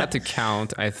 if I had to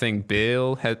count, I think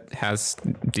Bill has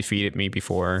defeated me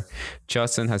before.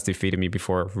 Justin has defeated me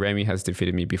before. Remy has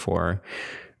defeated me before.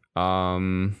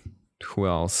 Who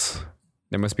else?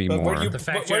 There must be more. Were you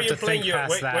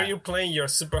playing your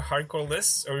super hardcore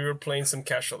list, or you were playing some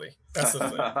casually? That's the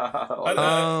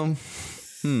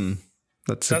thing.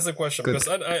 That's the question. Because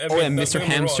and Mr.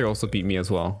 Hamster also beat me as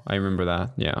well. I remember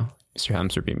that. Yeah, Mr.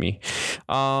 Hamster beat me.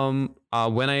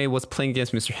 When I was playing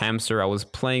against Mr. Hamster, I was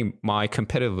playing my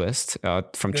competitive list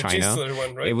from China.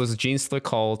 One, right? It was a Gene Stealer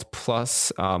called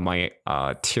plus my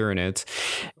Tyrannid,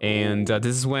 and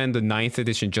this is when the 9th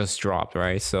edition just dropped,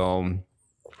 right? So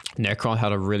Necron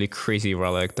had a really crazy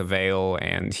relic, the Veil,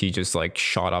 and he just like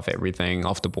shot off everything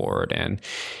off the board. And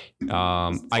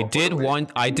I did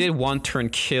one turn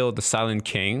kill the Silent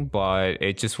King, but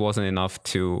it just wasn't enough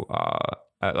to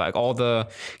like all the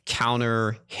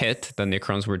counter hit the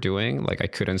Necrons were doing, like I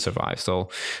couldn't survive. So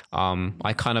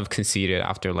I kind of conceded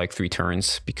after like 3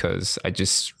 turns because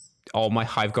all my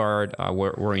Hive Guard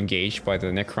were engaged by the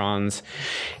Necrons,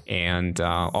 and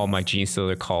all my Gene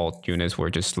Stealer called units were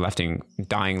just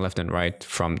dying left and right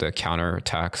from the counter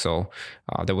attack. So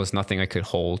there was nothing I could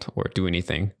hold or do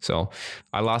anything. So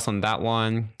I lost on that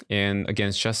one. And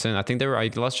against Justin, I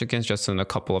lost against Justin a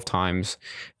couple of times.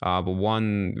 But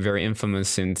one very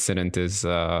infamous incident is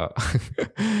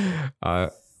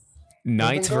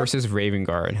Knights versus Raven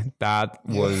Guard. That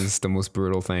was the most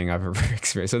brutal thing I've ever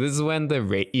experienced. So this is when the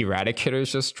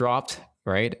Eradicators just dropped,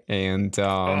 right? And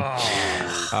now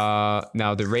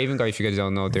the Raven Guard, if you guys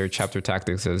don't know, their chapter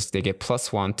tactics is they get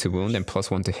 +1 to wound and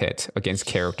 +1 to hit against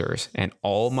characters. And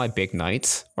all my big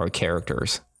Knights are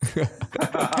characters. So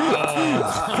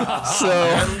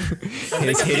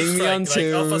he's hitting me on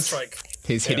 2s.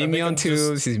 He's hitting me on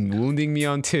 2s. He's wounding me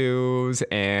on 2s.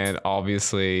 And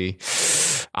obviously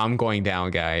I'm going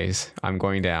down, guys. I'm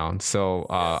going down. So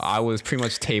I was pretty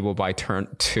much tabled by turn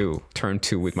two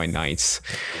with my Knights.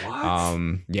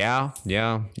 What? Yeah.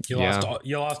 You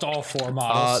lost all 4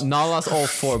 models. Not lost all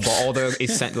 4, but all the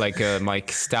like my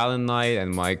Stalin Knight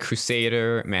and my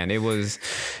Crusader. Man, it was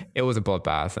a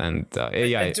bloodbath, and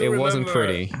it wasn't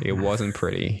pretty. It wasn't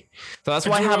pretty. So that's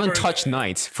why I haven't touched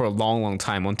Knights for a long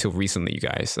time until recently, you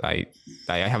guys. I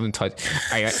haven't touched.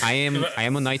 I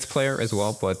am a Knights player as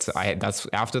well, but that's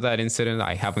after that incident,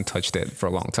 I haven't touched it for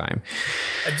a long time.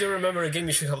 I do remember a game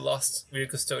you should have lost with your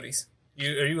Custodes.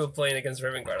 You were playing against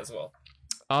Raven Guard as well.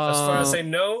 As far as I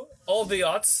know, all the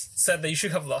odds said that you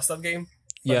should have lost that game.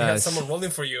 But you had someone rolling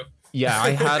for you. Yeah,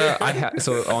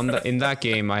 in that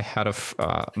game, I had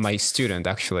my student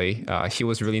actually. He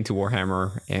was really into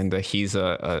Warhammer, and he's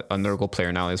a Nurgle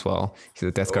player now as well. He's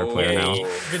a Death Guard player now.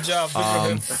 Good job.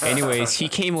 Good for him. Anyways, he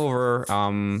came over,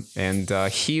 and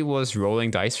he was rolling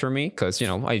dice for me because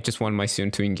I just wanted my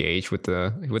student to engage with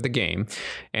the game,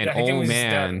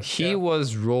 and he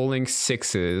was rolling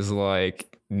 6s like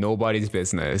nobody's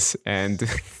business, and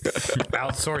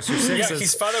outsource your 6s. Yeah,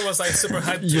 his father was like super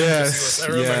hyped. Yes,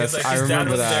 I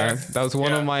remember that. That was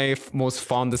one of my most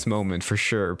fondest moments for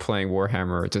sure. Playing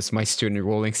Warhammer, just my student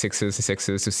rolling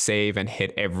 6s to save and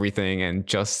hit everything, and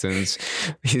Justin's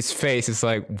his face is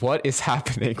like, what is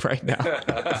happening right now?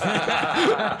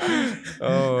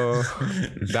 Oh,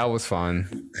 that was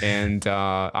fun. And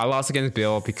I lost against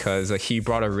Bill because he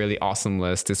brought a really awesome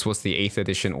list. This was the 8th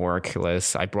edition Orc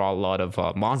list. I brought a lot of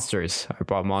monsters. I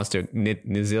brought monster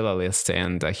Nizilla list,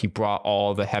 and he brought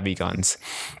all the heavy guns.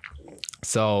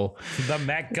 So the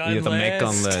mech gun list. The mech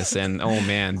gun list, and oh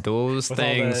man, those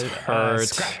things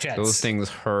hurt. Those things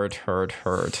hurt.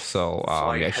 So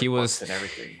he was.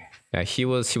 Yeah, he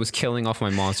was killing off my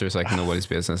monsters like nobody's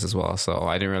business as well. So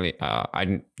I didn't really.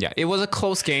 It was a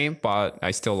close game, but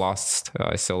I still lost.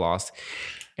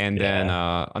 And then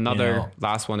another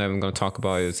last one that I'm going to talk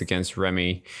about is against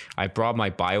Remy. I brought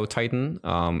my Bio Titan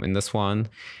in this one,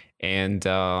 and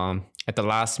at the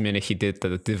last minute he did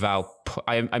the devout.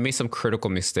 I made some critical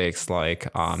mistakes, like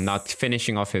not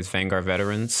finishing off his Vanguard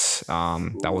veterans.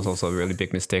 That was also a really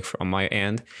big mistake on my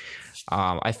end.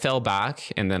 I fell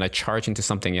back, and then I charged into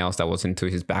something else that was into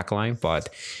his backline, but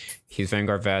his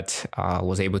Vanguard vet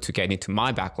was able to get into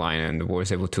my backline and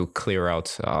was able to clear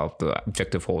out the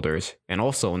objective holders. And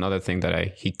also another thing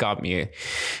that he got me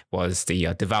was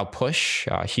the devout push.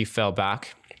 He fell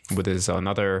back with his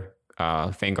another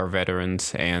Vanguard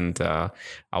veterans, and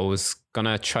I was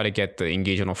gonna try to get the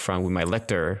engage on the front with my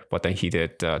lictor, but then he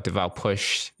did devout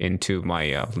push into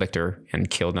my lictor and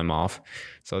killed them off.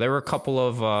 So there were a couple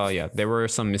of there were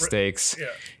some mistakes,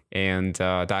 and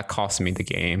that cost me the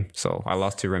game. So I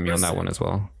lost to Remy on that one as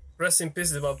well. Rest in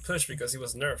peace, devout push, because he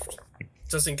was nerfed.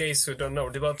 Just in case you don't know,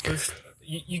 devout push,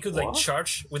 you could like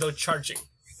charge without charging.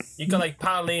 You can like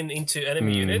pile into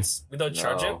enemy units without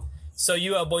charging, so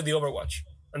you avoid the overwatch.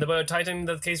 And the Bio Titan, in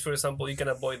that case, for example, you can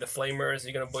avoid the flamers,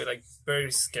 you can avoid like very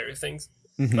scary things.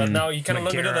 But now you can no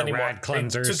longer do that anymore. They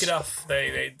took it off.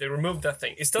 They removed that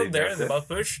thing. It's still there, the bot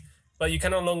push, but you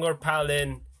can no longer pile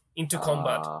into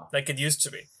combat like it used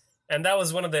to be. And that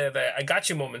was one of the I got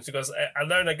you moments, because I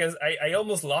learned against. I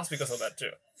almost lost because of that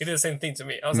too. He did the same thing to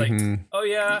me. I was like, oh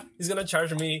yeah, he's gonna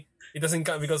charge me. It doesn't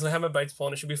count because I have my bite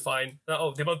spawn. It should be fine.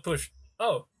 Oh, they bot push.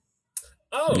 Oh.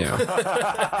 Yeah. But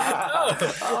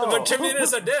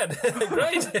Terminators are dead.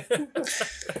 Great.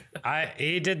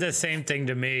 He did the same thing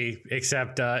to me,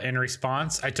 except in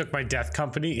response, I took my Death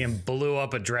Company and blew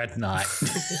up a Dreadnought.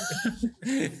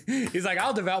 He's like,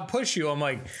 I'll devout push you. I'm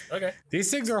like, okay.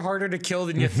 These things are harder to kill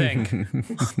than you think.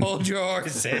 Hold your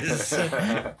horses.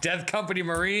 Death Company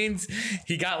Marines,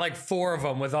 he got like 4 of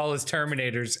them with all his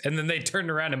Terminators, and then they turned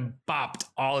around and bopped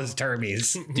all his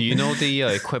Termies. Do you know the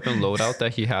equipment loadout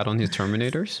that he had on his Terminators?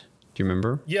 Do you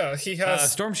remember? Yeah, he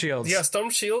has storm shields. Yeah,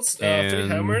 storm shields, 3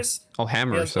 hammers. Oh,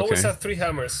 hammers. He always have 3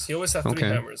 hammers. He always have 3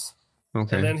 hammers.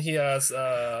 Okay. And then he has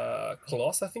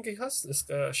claws. I think he has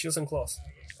shields and claws.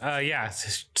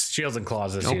 Shields and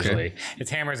claws is usually.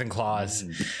 It's hammers and claws.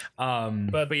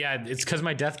 But yeah, it's because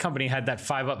my Death Company had that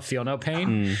 5-up feel no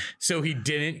pain, so he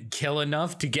didn't kill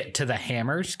enough to get to the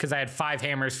hammers, because I had 5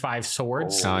 hammers, 5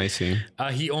 swords. Oh, I see.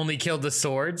 He only killed the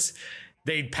swords.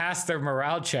 They passed their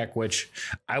morale check, which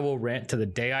I will rant to the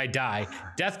day I die.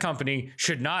 Death Company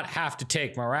should not have to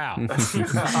take morale.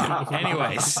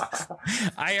 Anyways,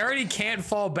 I already can't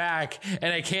fall back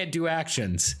and I can't do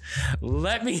actions.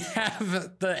 Let me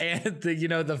have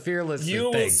the fearless. You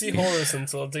will see Horus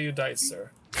until you die, sir.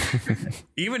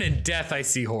 Even in death, I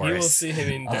see Horus. You will see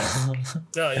him in death.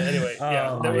 Anyway,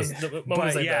 there was the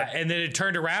moments like that. And then it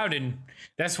turned around, and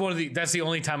that's the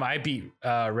only time I beat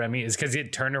Remy, is because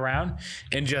it turned around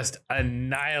and just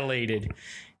annihilated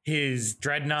his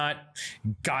Dreadnought,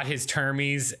 got his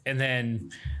Termies, and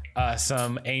then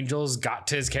some Angels got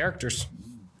to his characters.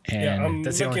 And I'm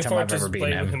that's the only looking time forward I've to ever beaten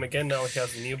playing him. with him again. Now he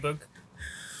has a new book.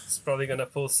 He's probably gonna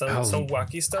pull some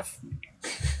wacky stuff.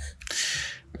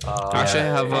 Actually, I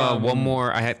have one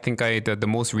more. I think the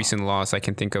most recent loss I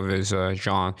can think of is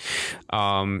Jean.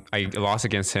 I lost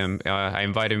against him. I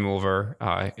invited him over,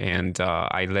 and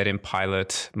I let him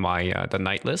pilot my the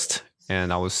night list.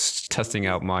 And I was testing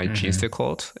out my Gene Stick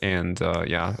cult, and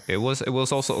it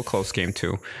was also a close game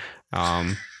too.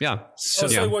 So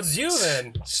it was you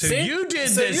then. So you did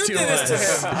this to him.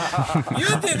 You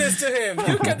did this to him.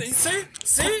 You can see.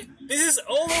 This is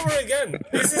all over again.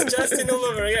 This is Justin all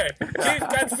over again. He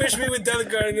catfished me with Death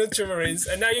Guard and Ultramarines,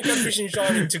 and now you're catfishing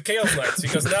Sean into Chaos Knights,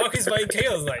 because now he's buying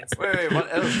Chaos Knights. Wait, what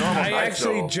else? I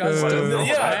actually just but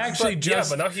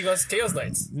now he got Chaos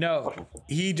Knights. No,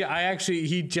 he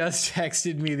just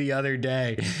texted me the other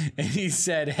day, and he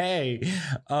said, "Hey,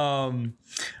 I'm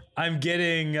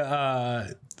getting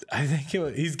I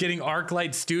think he's getting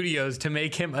Arclight Studios to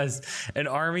make him an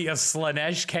army of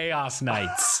Slanesh Chaos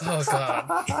Knights." Oh God!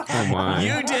 Oh my!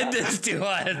 You did this to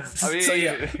us. I mean, So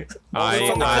yeah,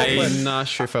 I'm not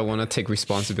sure if I want to take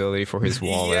responsibility for his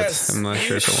wallet. Yes, I'm not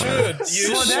sure if I want to.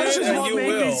 Slanesh is what made me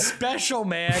will. special,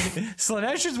 man.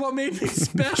 Slanesh is what made me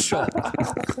special.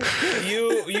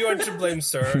 You are to blame,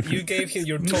 sir. You gave him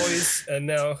your toys, and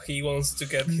now he wants to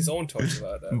get his own toys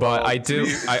about that. But I do.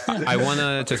 I want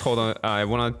to just hold on. I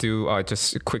want to do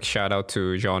just a quick shout out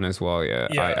to John as well.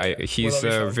 He's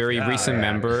a very recent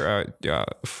member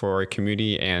for our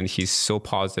community, and he's so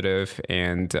positive,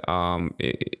 and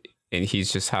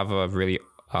he's just have a really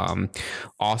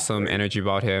awesome energy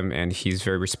about him, and he's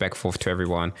very respectful to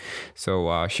everyone.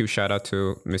 So huge shout out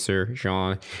to Mr.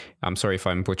 Jean. I'm sorry if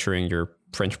I'm butchering your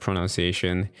French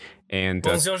pronunciation. And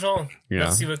Bonjour, Jean.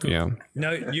 Merci beaucoup. Yeah.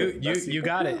 No, you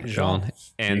got it, Jean.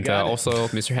 And also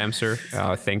Mr. Hamster,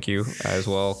 thank you as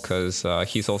well, because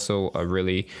he's also a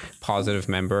really positive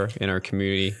member in our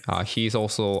community. He's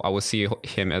also, I would see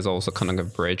him as also kind of a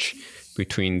bridge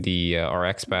between the our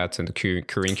expats and the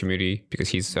Korean community, because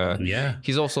he's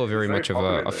also very much of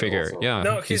a figure. Also. Yeah,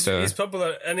 no, he's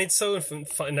popular, and it's so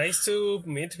nice to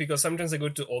meet, because sometimes I go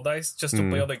to Old Ice just to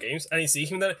play other games, and I see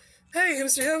him there. Hey,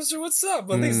 Hamster, what's up?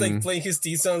 And he's like playing his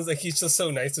D sounds, like he's just so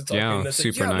nice to talk to. Yeah,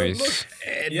 super nice.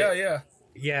 Yeah.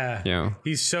 Yeah.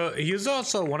 He was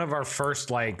also one of our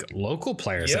first like local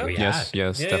players that we had.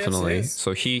 Yes, definitely. Yes.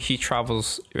 So he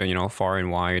travels, far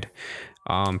and wide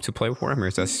to play with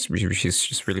Warhammer. He's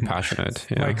just really passionate.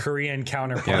 Yeah. My Korean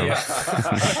counterpart.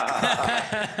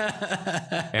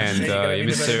 And be the very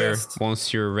Mr. best.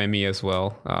 Monsieur Remy as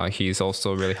well. He's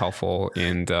also really helpful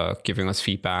in giving us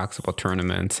feedbacks about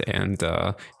tournaments and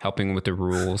helping with the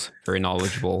rules. Very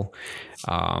knowledgeable.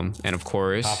 And of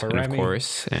course,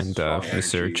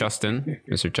 Mr.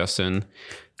 Justin,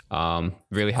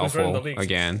 really helpful the leagues.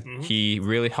 again. He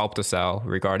really helped us out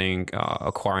regarding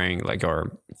acquiring like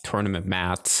our tournament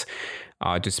mats,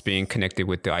 just being connected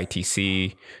with the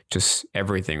ITC, just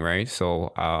everything, right?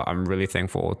 So I'm really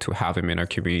thankful to have him in our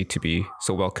community, to be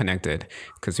so well connected,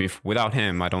 because without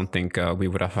him, I don't think we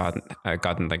would have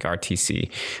gotten like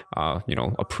RTC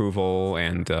approval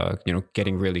and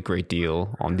getting really great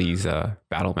deal on these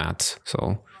battle mats.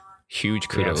 So huge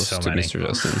kudos to Mr.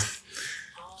 Justin.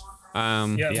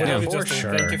 For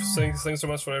sure. Thanks so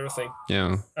much for everything.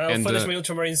 Yeah. I'll finish my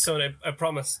Ultramarine soon, I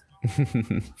promise.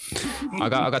 I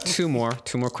got two more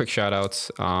quick shout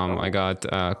outs. I got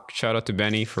shout out to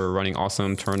Benny for running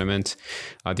awesome tournament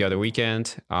the other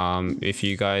weekend. If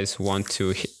you guys want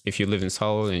to, if you live in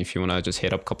Seoul and if you want to just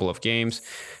hit up a couple of games,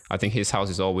 I think his house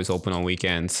is always open on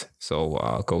weekends,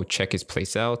 so go check his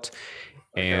place out.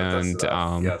 And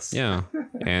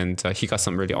and he got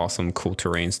some really awesome cool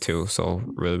terrains too, so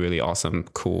really awesome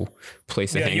cool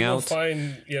place to hang out.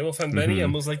 We'll find Benny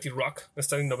and most likely Rock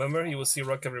starting November. You will see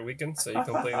Rock every weekend, so you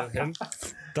can play with him.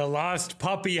 The lost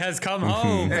puppy has come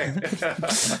home.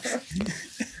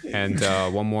 And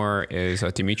one more is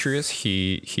Demetrius.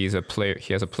 He has a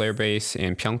player base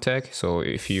in Pyeongtaek. So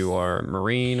if you are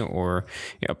Marine or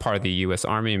part of the U.S.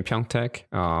 Army in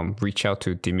Pyeongtaek, reach out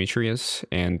to Demetrius,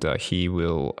 and he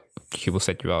will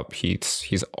set you up.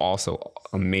 He's also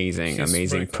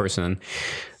amazing person.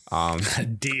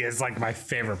 D is like my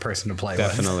favorite person to play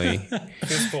definitely. with.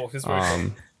 He's cool. He's very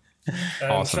cool.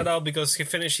 Awesome. Shout out because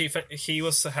he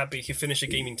was so happy he finished a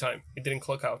game in time. He didn't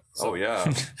clock out. So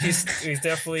he's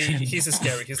definitely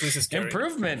scary. He's least scary.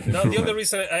 Improvement. No, the other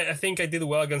reason I think I did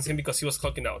well against him because he was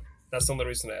clocking out. That's the only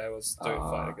reason I was doing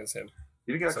fine against him.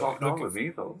 You didn't get clocked out with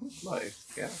me though. Like,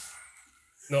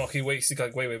 No, he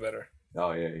got way better.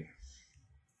 Oh yeah.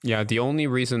 Yeah, the only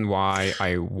reason why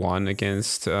I won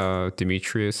against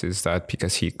Demetrius is that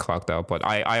because he clocked out. But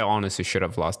I honestly should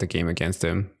have lost the game against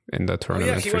him in the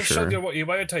tournament he for one-shot your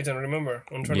Biotitan, remember?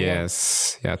 On turn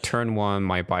yes. one. Yeah, turn 1,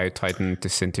 my Biotitan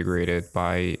disintegrated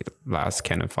by last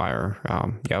cannon fire.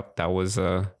 Yep,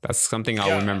 that's something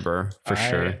I'll remember for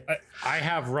sure. I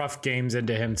have rough games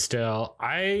into him still.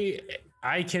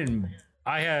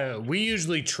 We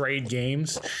usually trade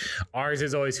games. Ours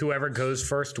is always whoever goes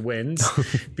first wins,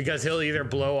 because he'll either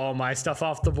blow all my stuff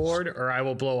off the board or I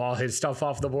will blow all his stuff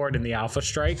off the board in the alpha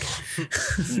strike.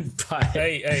 But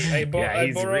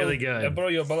he's really good. I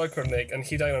borrowed your Balakor and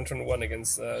he died on turn 1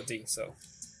 against D, so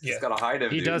yeah. He's gotta hide him.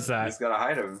 He does that. He's gotta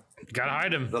hide him. Gotta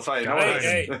hide him. That's why I know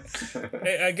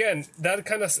Again, that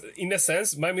kind of, in a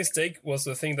sense, my mistake was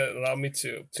the thing that allowed me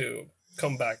to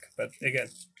come back. But again,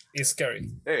 it's scary.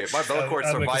 Hey, my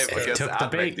Belcourt survived against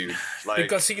Admec, dude. Like,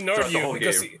 because he ignored you.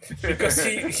 Because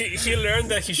he learned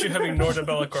that he should have ignored the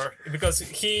Belcourt. Because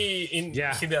he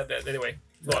did that anyway.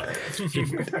 Go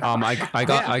on. I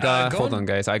got hold on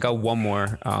guys. I got one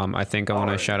more. I think I want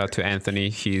to shout out to Anthony.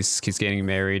 He's getting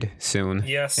married soon.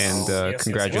 Yes. And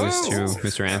congratulations to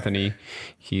Mr. Anthony.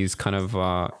 He's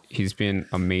he's been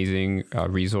amazing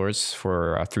resource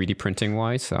for 3D printing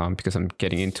wise, because I'm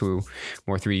getting into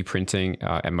more 3D printing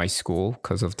at my school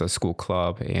because of the school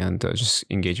club and just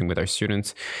engaging with our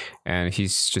students. And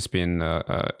he's just been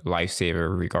a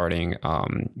lifesaver regarding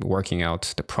working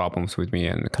out the problems with me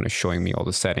and kind of showing me all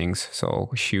the settings.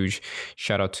 So huge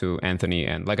shout out to Anthony.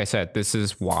 And like I said, this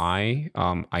is why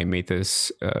I made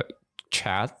this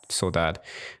chat, so that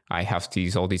I have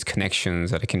all these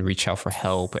connections that I can reach out for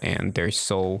help, and they're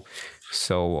so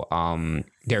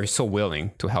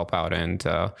willing to help out, and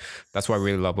that's what I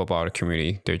really love about our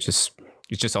community. It's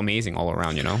just amazing all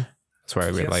around, That's why I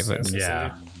really like it.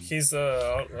 Yeah. He's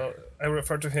I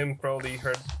refer to him, probably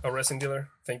heard a resin dealer.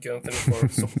 Thank you, Anthony, for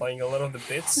supplying a lot of the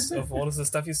bits of all of the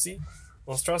stuff you see.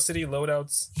 Monstrosity,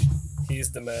 loadouts,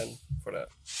 he's the man for that.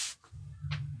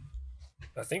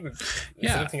 I think is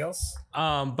there anything else?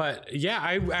 But yeah,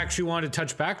 I actually want to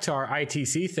touch back to our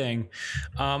ITC thing.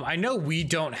 I know we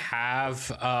don't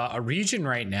have a region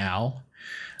right now.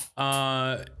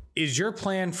 Is your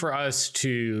plan for us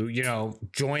to,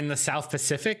 join the South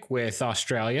Pacific with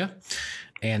Australia?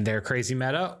 and their crazy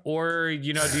meta, or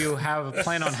do you have a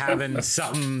plan on having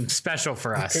something special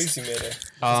for us? Crazy meta.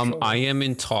 I am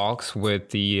in talks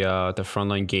with the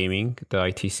Frontline Gaming, the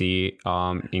ITC,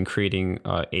 in creating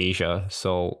Asia.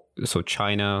 So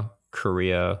China,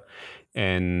 Korea,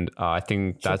 and I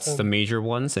think that's the major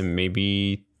ones, and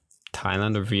maybe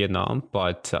Thailand or Vietnam.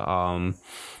 But I'm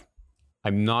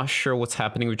not sure what's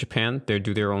happening with Japan. They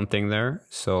do their own thing there,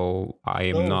 so I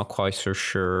am not quite so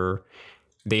sure.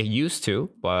 They used to,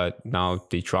 but now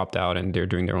they dropped out and they're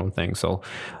doing their own thing. So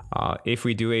if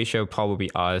we do Asia,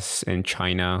 probably us and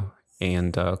China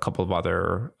and a couple of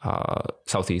other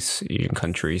Southeast Asian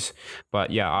countries.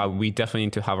 But yeah, we definitely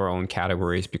need to have our own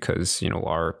categories because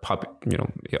our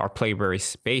player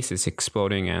base is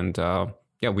exploding, and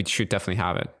we should definitely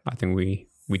have it. I think we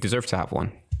deserve to have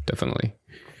one, definitely.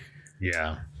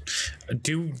 Yeah.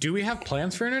 Do we have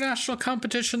plans for international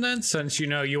competition then? Since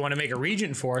you want to make a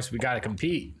region for us, we got to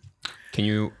compete.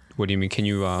 What do you mean? Can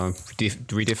you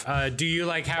do you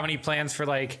have any plans for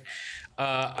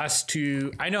us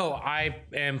to? I know I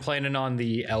am planning on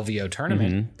the LVO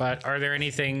tournament, but are there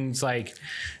any things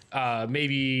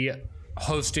maybe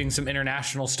hosting some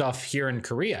international stuff here in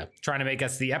Korea, trying to make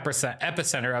us the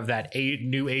epicenter of that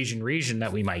new Asian region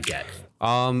that we might get?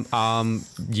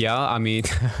 Yeah, I mean,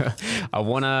 I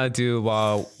want to do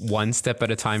one step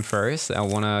at a time first. I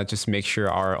want to just make sure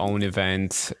our own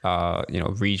event,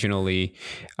 regionally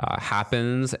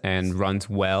happens and runs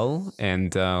well.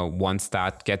 And once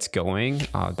that gets going,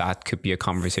 that could be a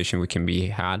conversation we can be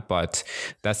had. But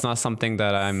that's not something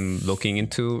that I'm looking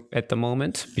into at the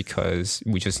moment because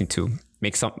we just need to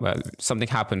make something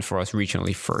happen for us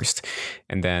regionally first,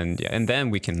 and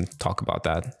then we can talk about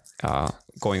that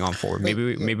going on forward.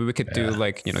 Maybe we could do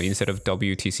instead of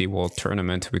WTC World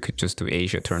Tournament, we could just do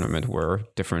Asia Tournament where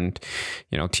different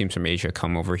teams from Asia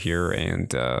come over here,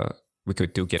 and we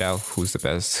could get out who's the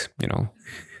best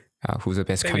who's the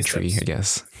best country steps. I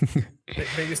guess.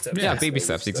 Baby steps. Yeah, baby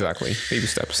steps, exactly. Baby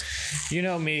steps. You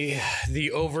know me,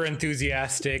 the over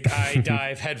enthusiastic. I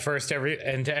dive headfirst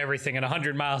into everything at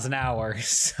 100 miles an hour.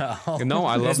 So no,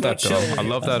 I love that though. I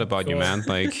love that about you, man.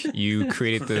 You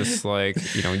created this,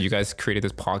 you guys created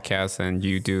this podcast, and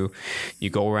you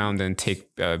go around and take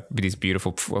these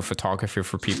beautiful photography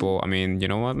for people. I mean, you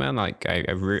know what, man?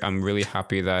 I'm really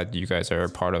happy that you guys are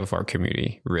part of our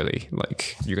community. Really,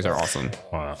 you guys are awesome.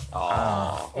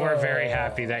 Wow. We're very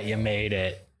happy that you made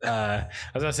it. I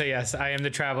was gonna say, yes, I am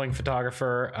the traveling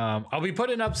photographer. I'll be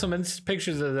putting up some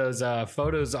pictures of those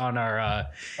photos on our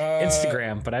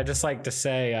Instagram, but I just like to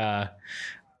say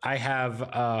I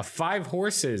have 5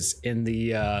 horses in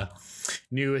the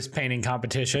newest painting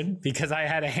competition because I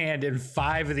had a hand in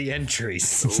 5 of the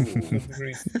entries.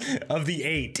 Of the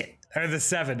 8 or the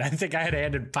 7. I think I had a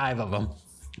hand in 5 of them.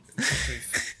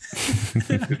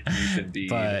 Indeed.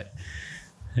 But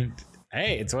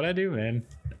hey, it's what I do, man.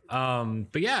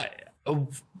 But yeah,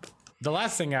 the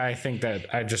last thing I think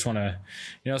that I just want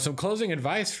to, some closing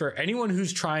advice for anyone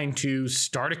who's trying to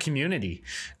start a community,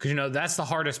 because, that's the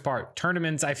hardest part.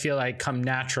 Tournaments, I feel like, come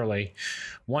naturally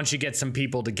once you get some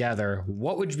people together.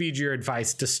 What would be your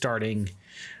advice to starting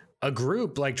a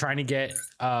group, trying to get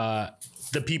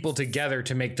the people together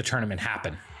to make the tournament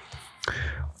happen?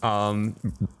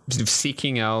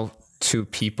 Seeking out to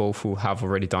people who have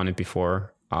already done it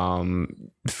before.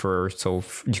 So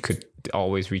you could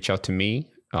always reach out to me.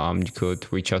 You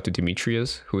could reach out to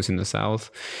Demetrius, who's in the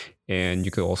south, and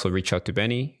you could also reach out to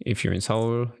Benny if you're in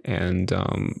Seoul. And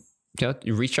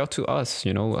you reach out to us.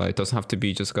 It doesn't have to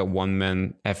be just a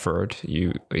one-man effort.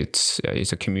 It's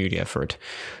a community effort.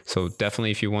 So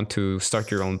definitely, if you want to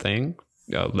start your own thing,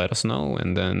 let us know,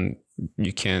 and then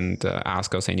you can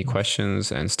ask us any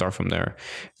questions and start from there.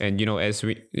 And as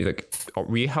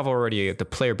we have already the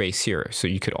player base here, so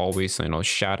you could always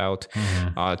shout out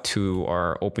to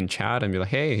our open chat and be like,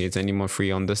 hey, is anyone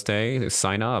free on this day? Let's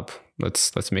sign up.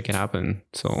 Let's make it happen.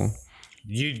 So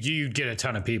you get a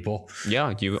ton of people.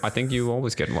 Yeah, I think you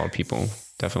always get a lot of people,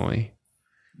 definitely.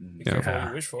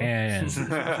 Yeah. And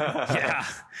yeah.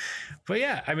 But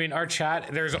yeah, I mean, our chat,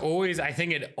 there's always, I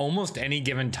think at almost any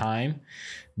given time,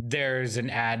 there's an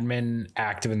admin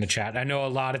active in the chat. I know a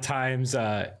lot of times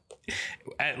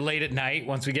late at night,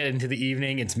 once we get into the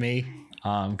evening, it's me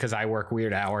because I work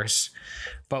weird hours.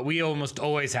 But we almost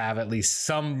always have at least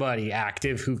somebody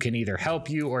active who can either help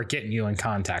you or get you in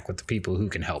contact with the people who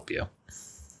can help you.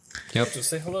 Yep. Just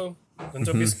say hello and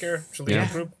don't be scared.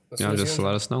 Group. Just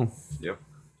let us know. Yep.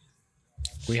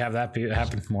 We have that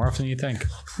happen more often than you think.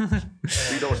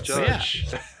 We don't judge.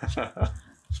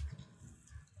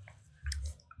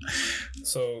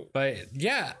 So, but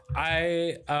yeah,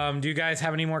 I do you guys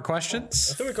have any more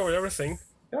questions? I think we covered everything.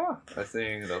 Yeah, I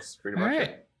think that's pretty All much right.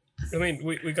 it. I mean,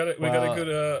 we got a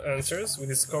good answers. We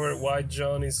discovered why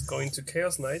John is going to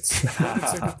Chaos Nights.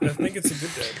 I think it's a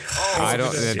good day. I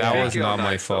don't. That was Speaking of not my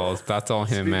nights, fault. though. That's all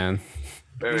him, man.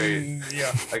 Wait,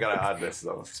 Yeah. I gotta add this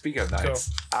though. Speaking of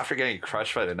knights, after getting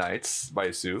crushed by the knights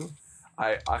by Sue,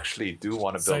 I actually do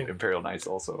want to build Same. Imperial Knights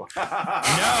also. No, I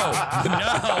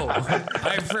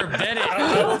forbid it.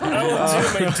 I will do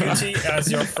my duty as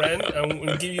your friend and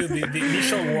will give you the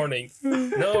initial warning.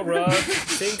 No, Rob,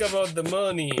 think about the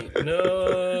money.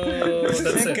 No,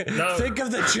 that's it. Now, Think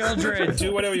of the children.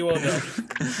 do whatever you want now.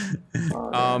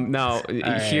 Now,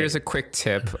 right. here's a quick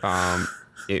tip.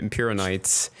 Imperial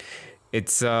Knights,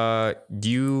 it's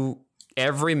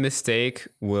every mistake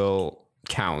will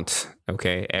count.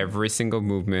 Okay, every single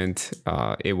movement,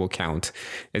 it will count.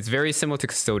 It's very similar to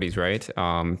Custodes, right?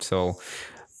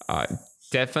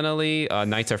 Definitely,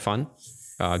 Knights are fun.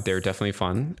 They're definitely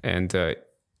fun, and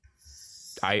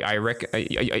I reckon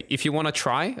if you want to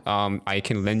try, I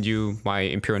can lend you my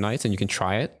Imperial Knights and you can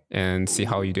try it and see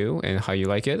how you do and how you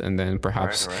like it, and then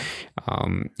perhaps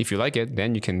if you like it,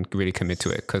 then you can really commit to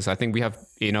it, because I think we have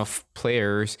enough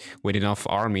players with enough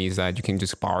armies that you can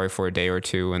just borrow it for a day or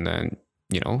two, and then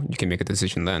you can make a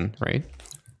decision then, right?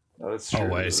 That's true.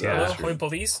 Always, yeah. That's Hello, true.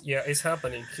 police? Yeah, it's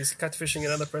happening. He's catfishing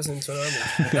another person into an army.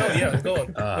 No, yeah, go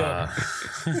on. Go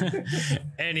on.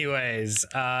 Anyways,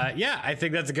 yeah, I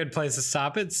think that's a good place to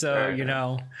stop it. So,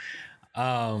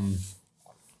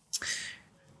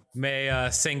 may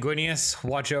Sanguinius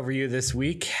watch over you this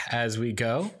week as we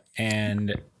go.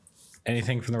 And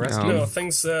anything from the rest of you? No,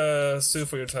 thanks, Sue,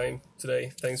 for your time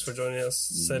today. Thanks for joining us,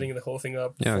 setting the whole thing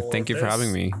up. Yeah, thank you for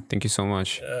having me. Thank you so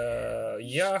much.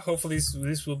 Yeah, hopefully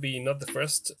this will be not the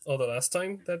first or the last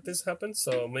time that this happens.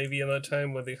 So maybe another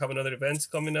time when they have another event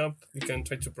coming up, we can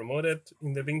try to promote it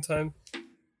in the meantime.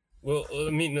 Well,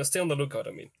 stay on the lookout.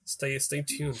 Stay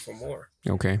tuned for more.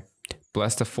 Okay.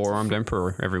 Bless the four-armed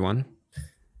emperor, everyone.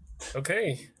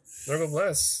 Okay. Lord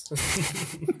bless.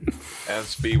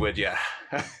 And be with ya.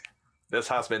 This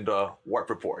has been the Warp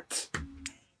Report.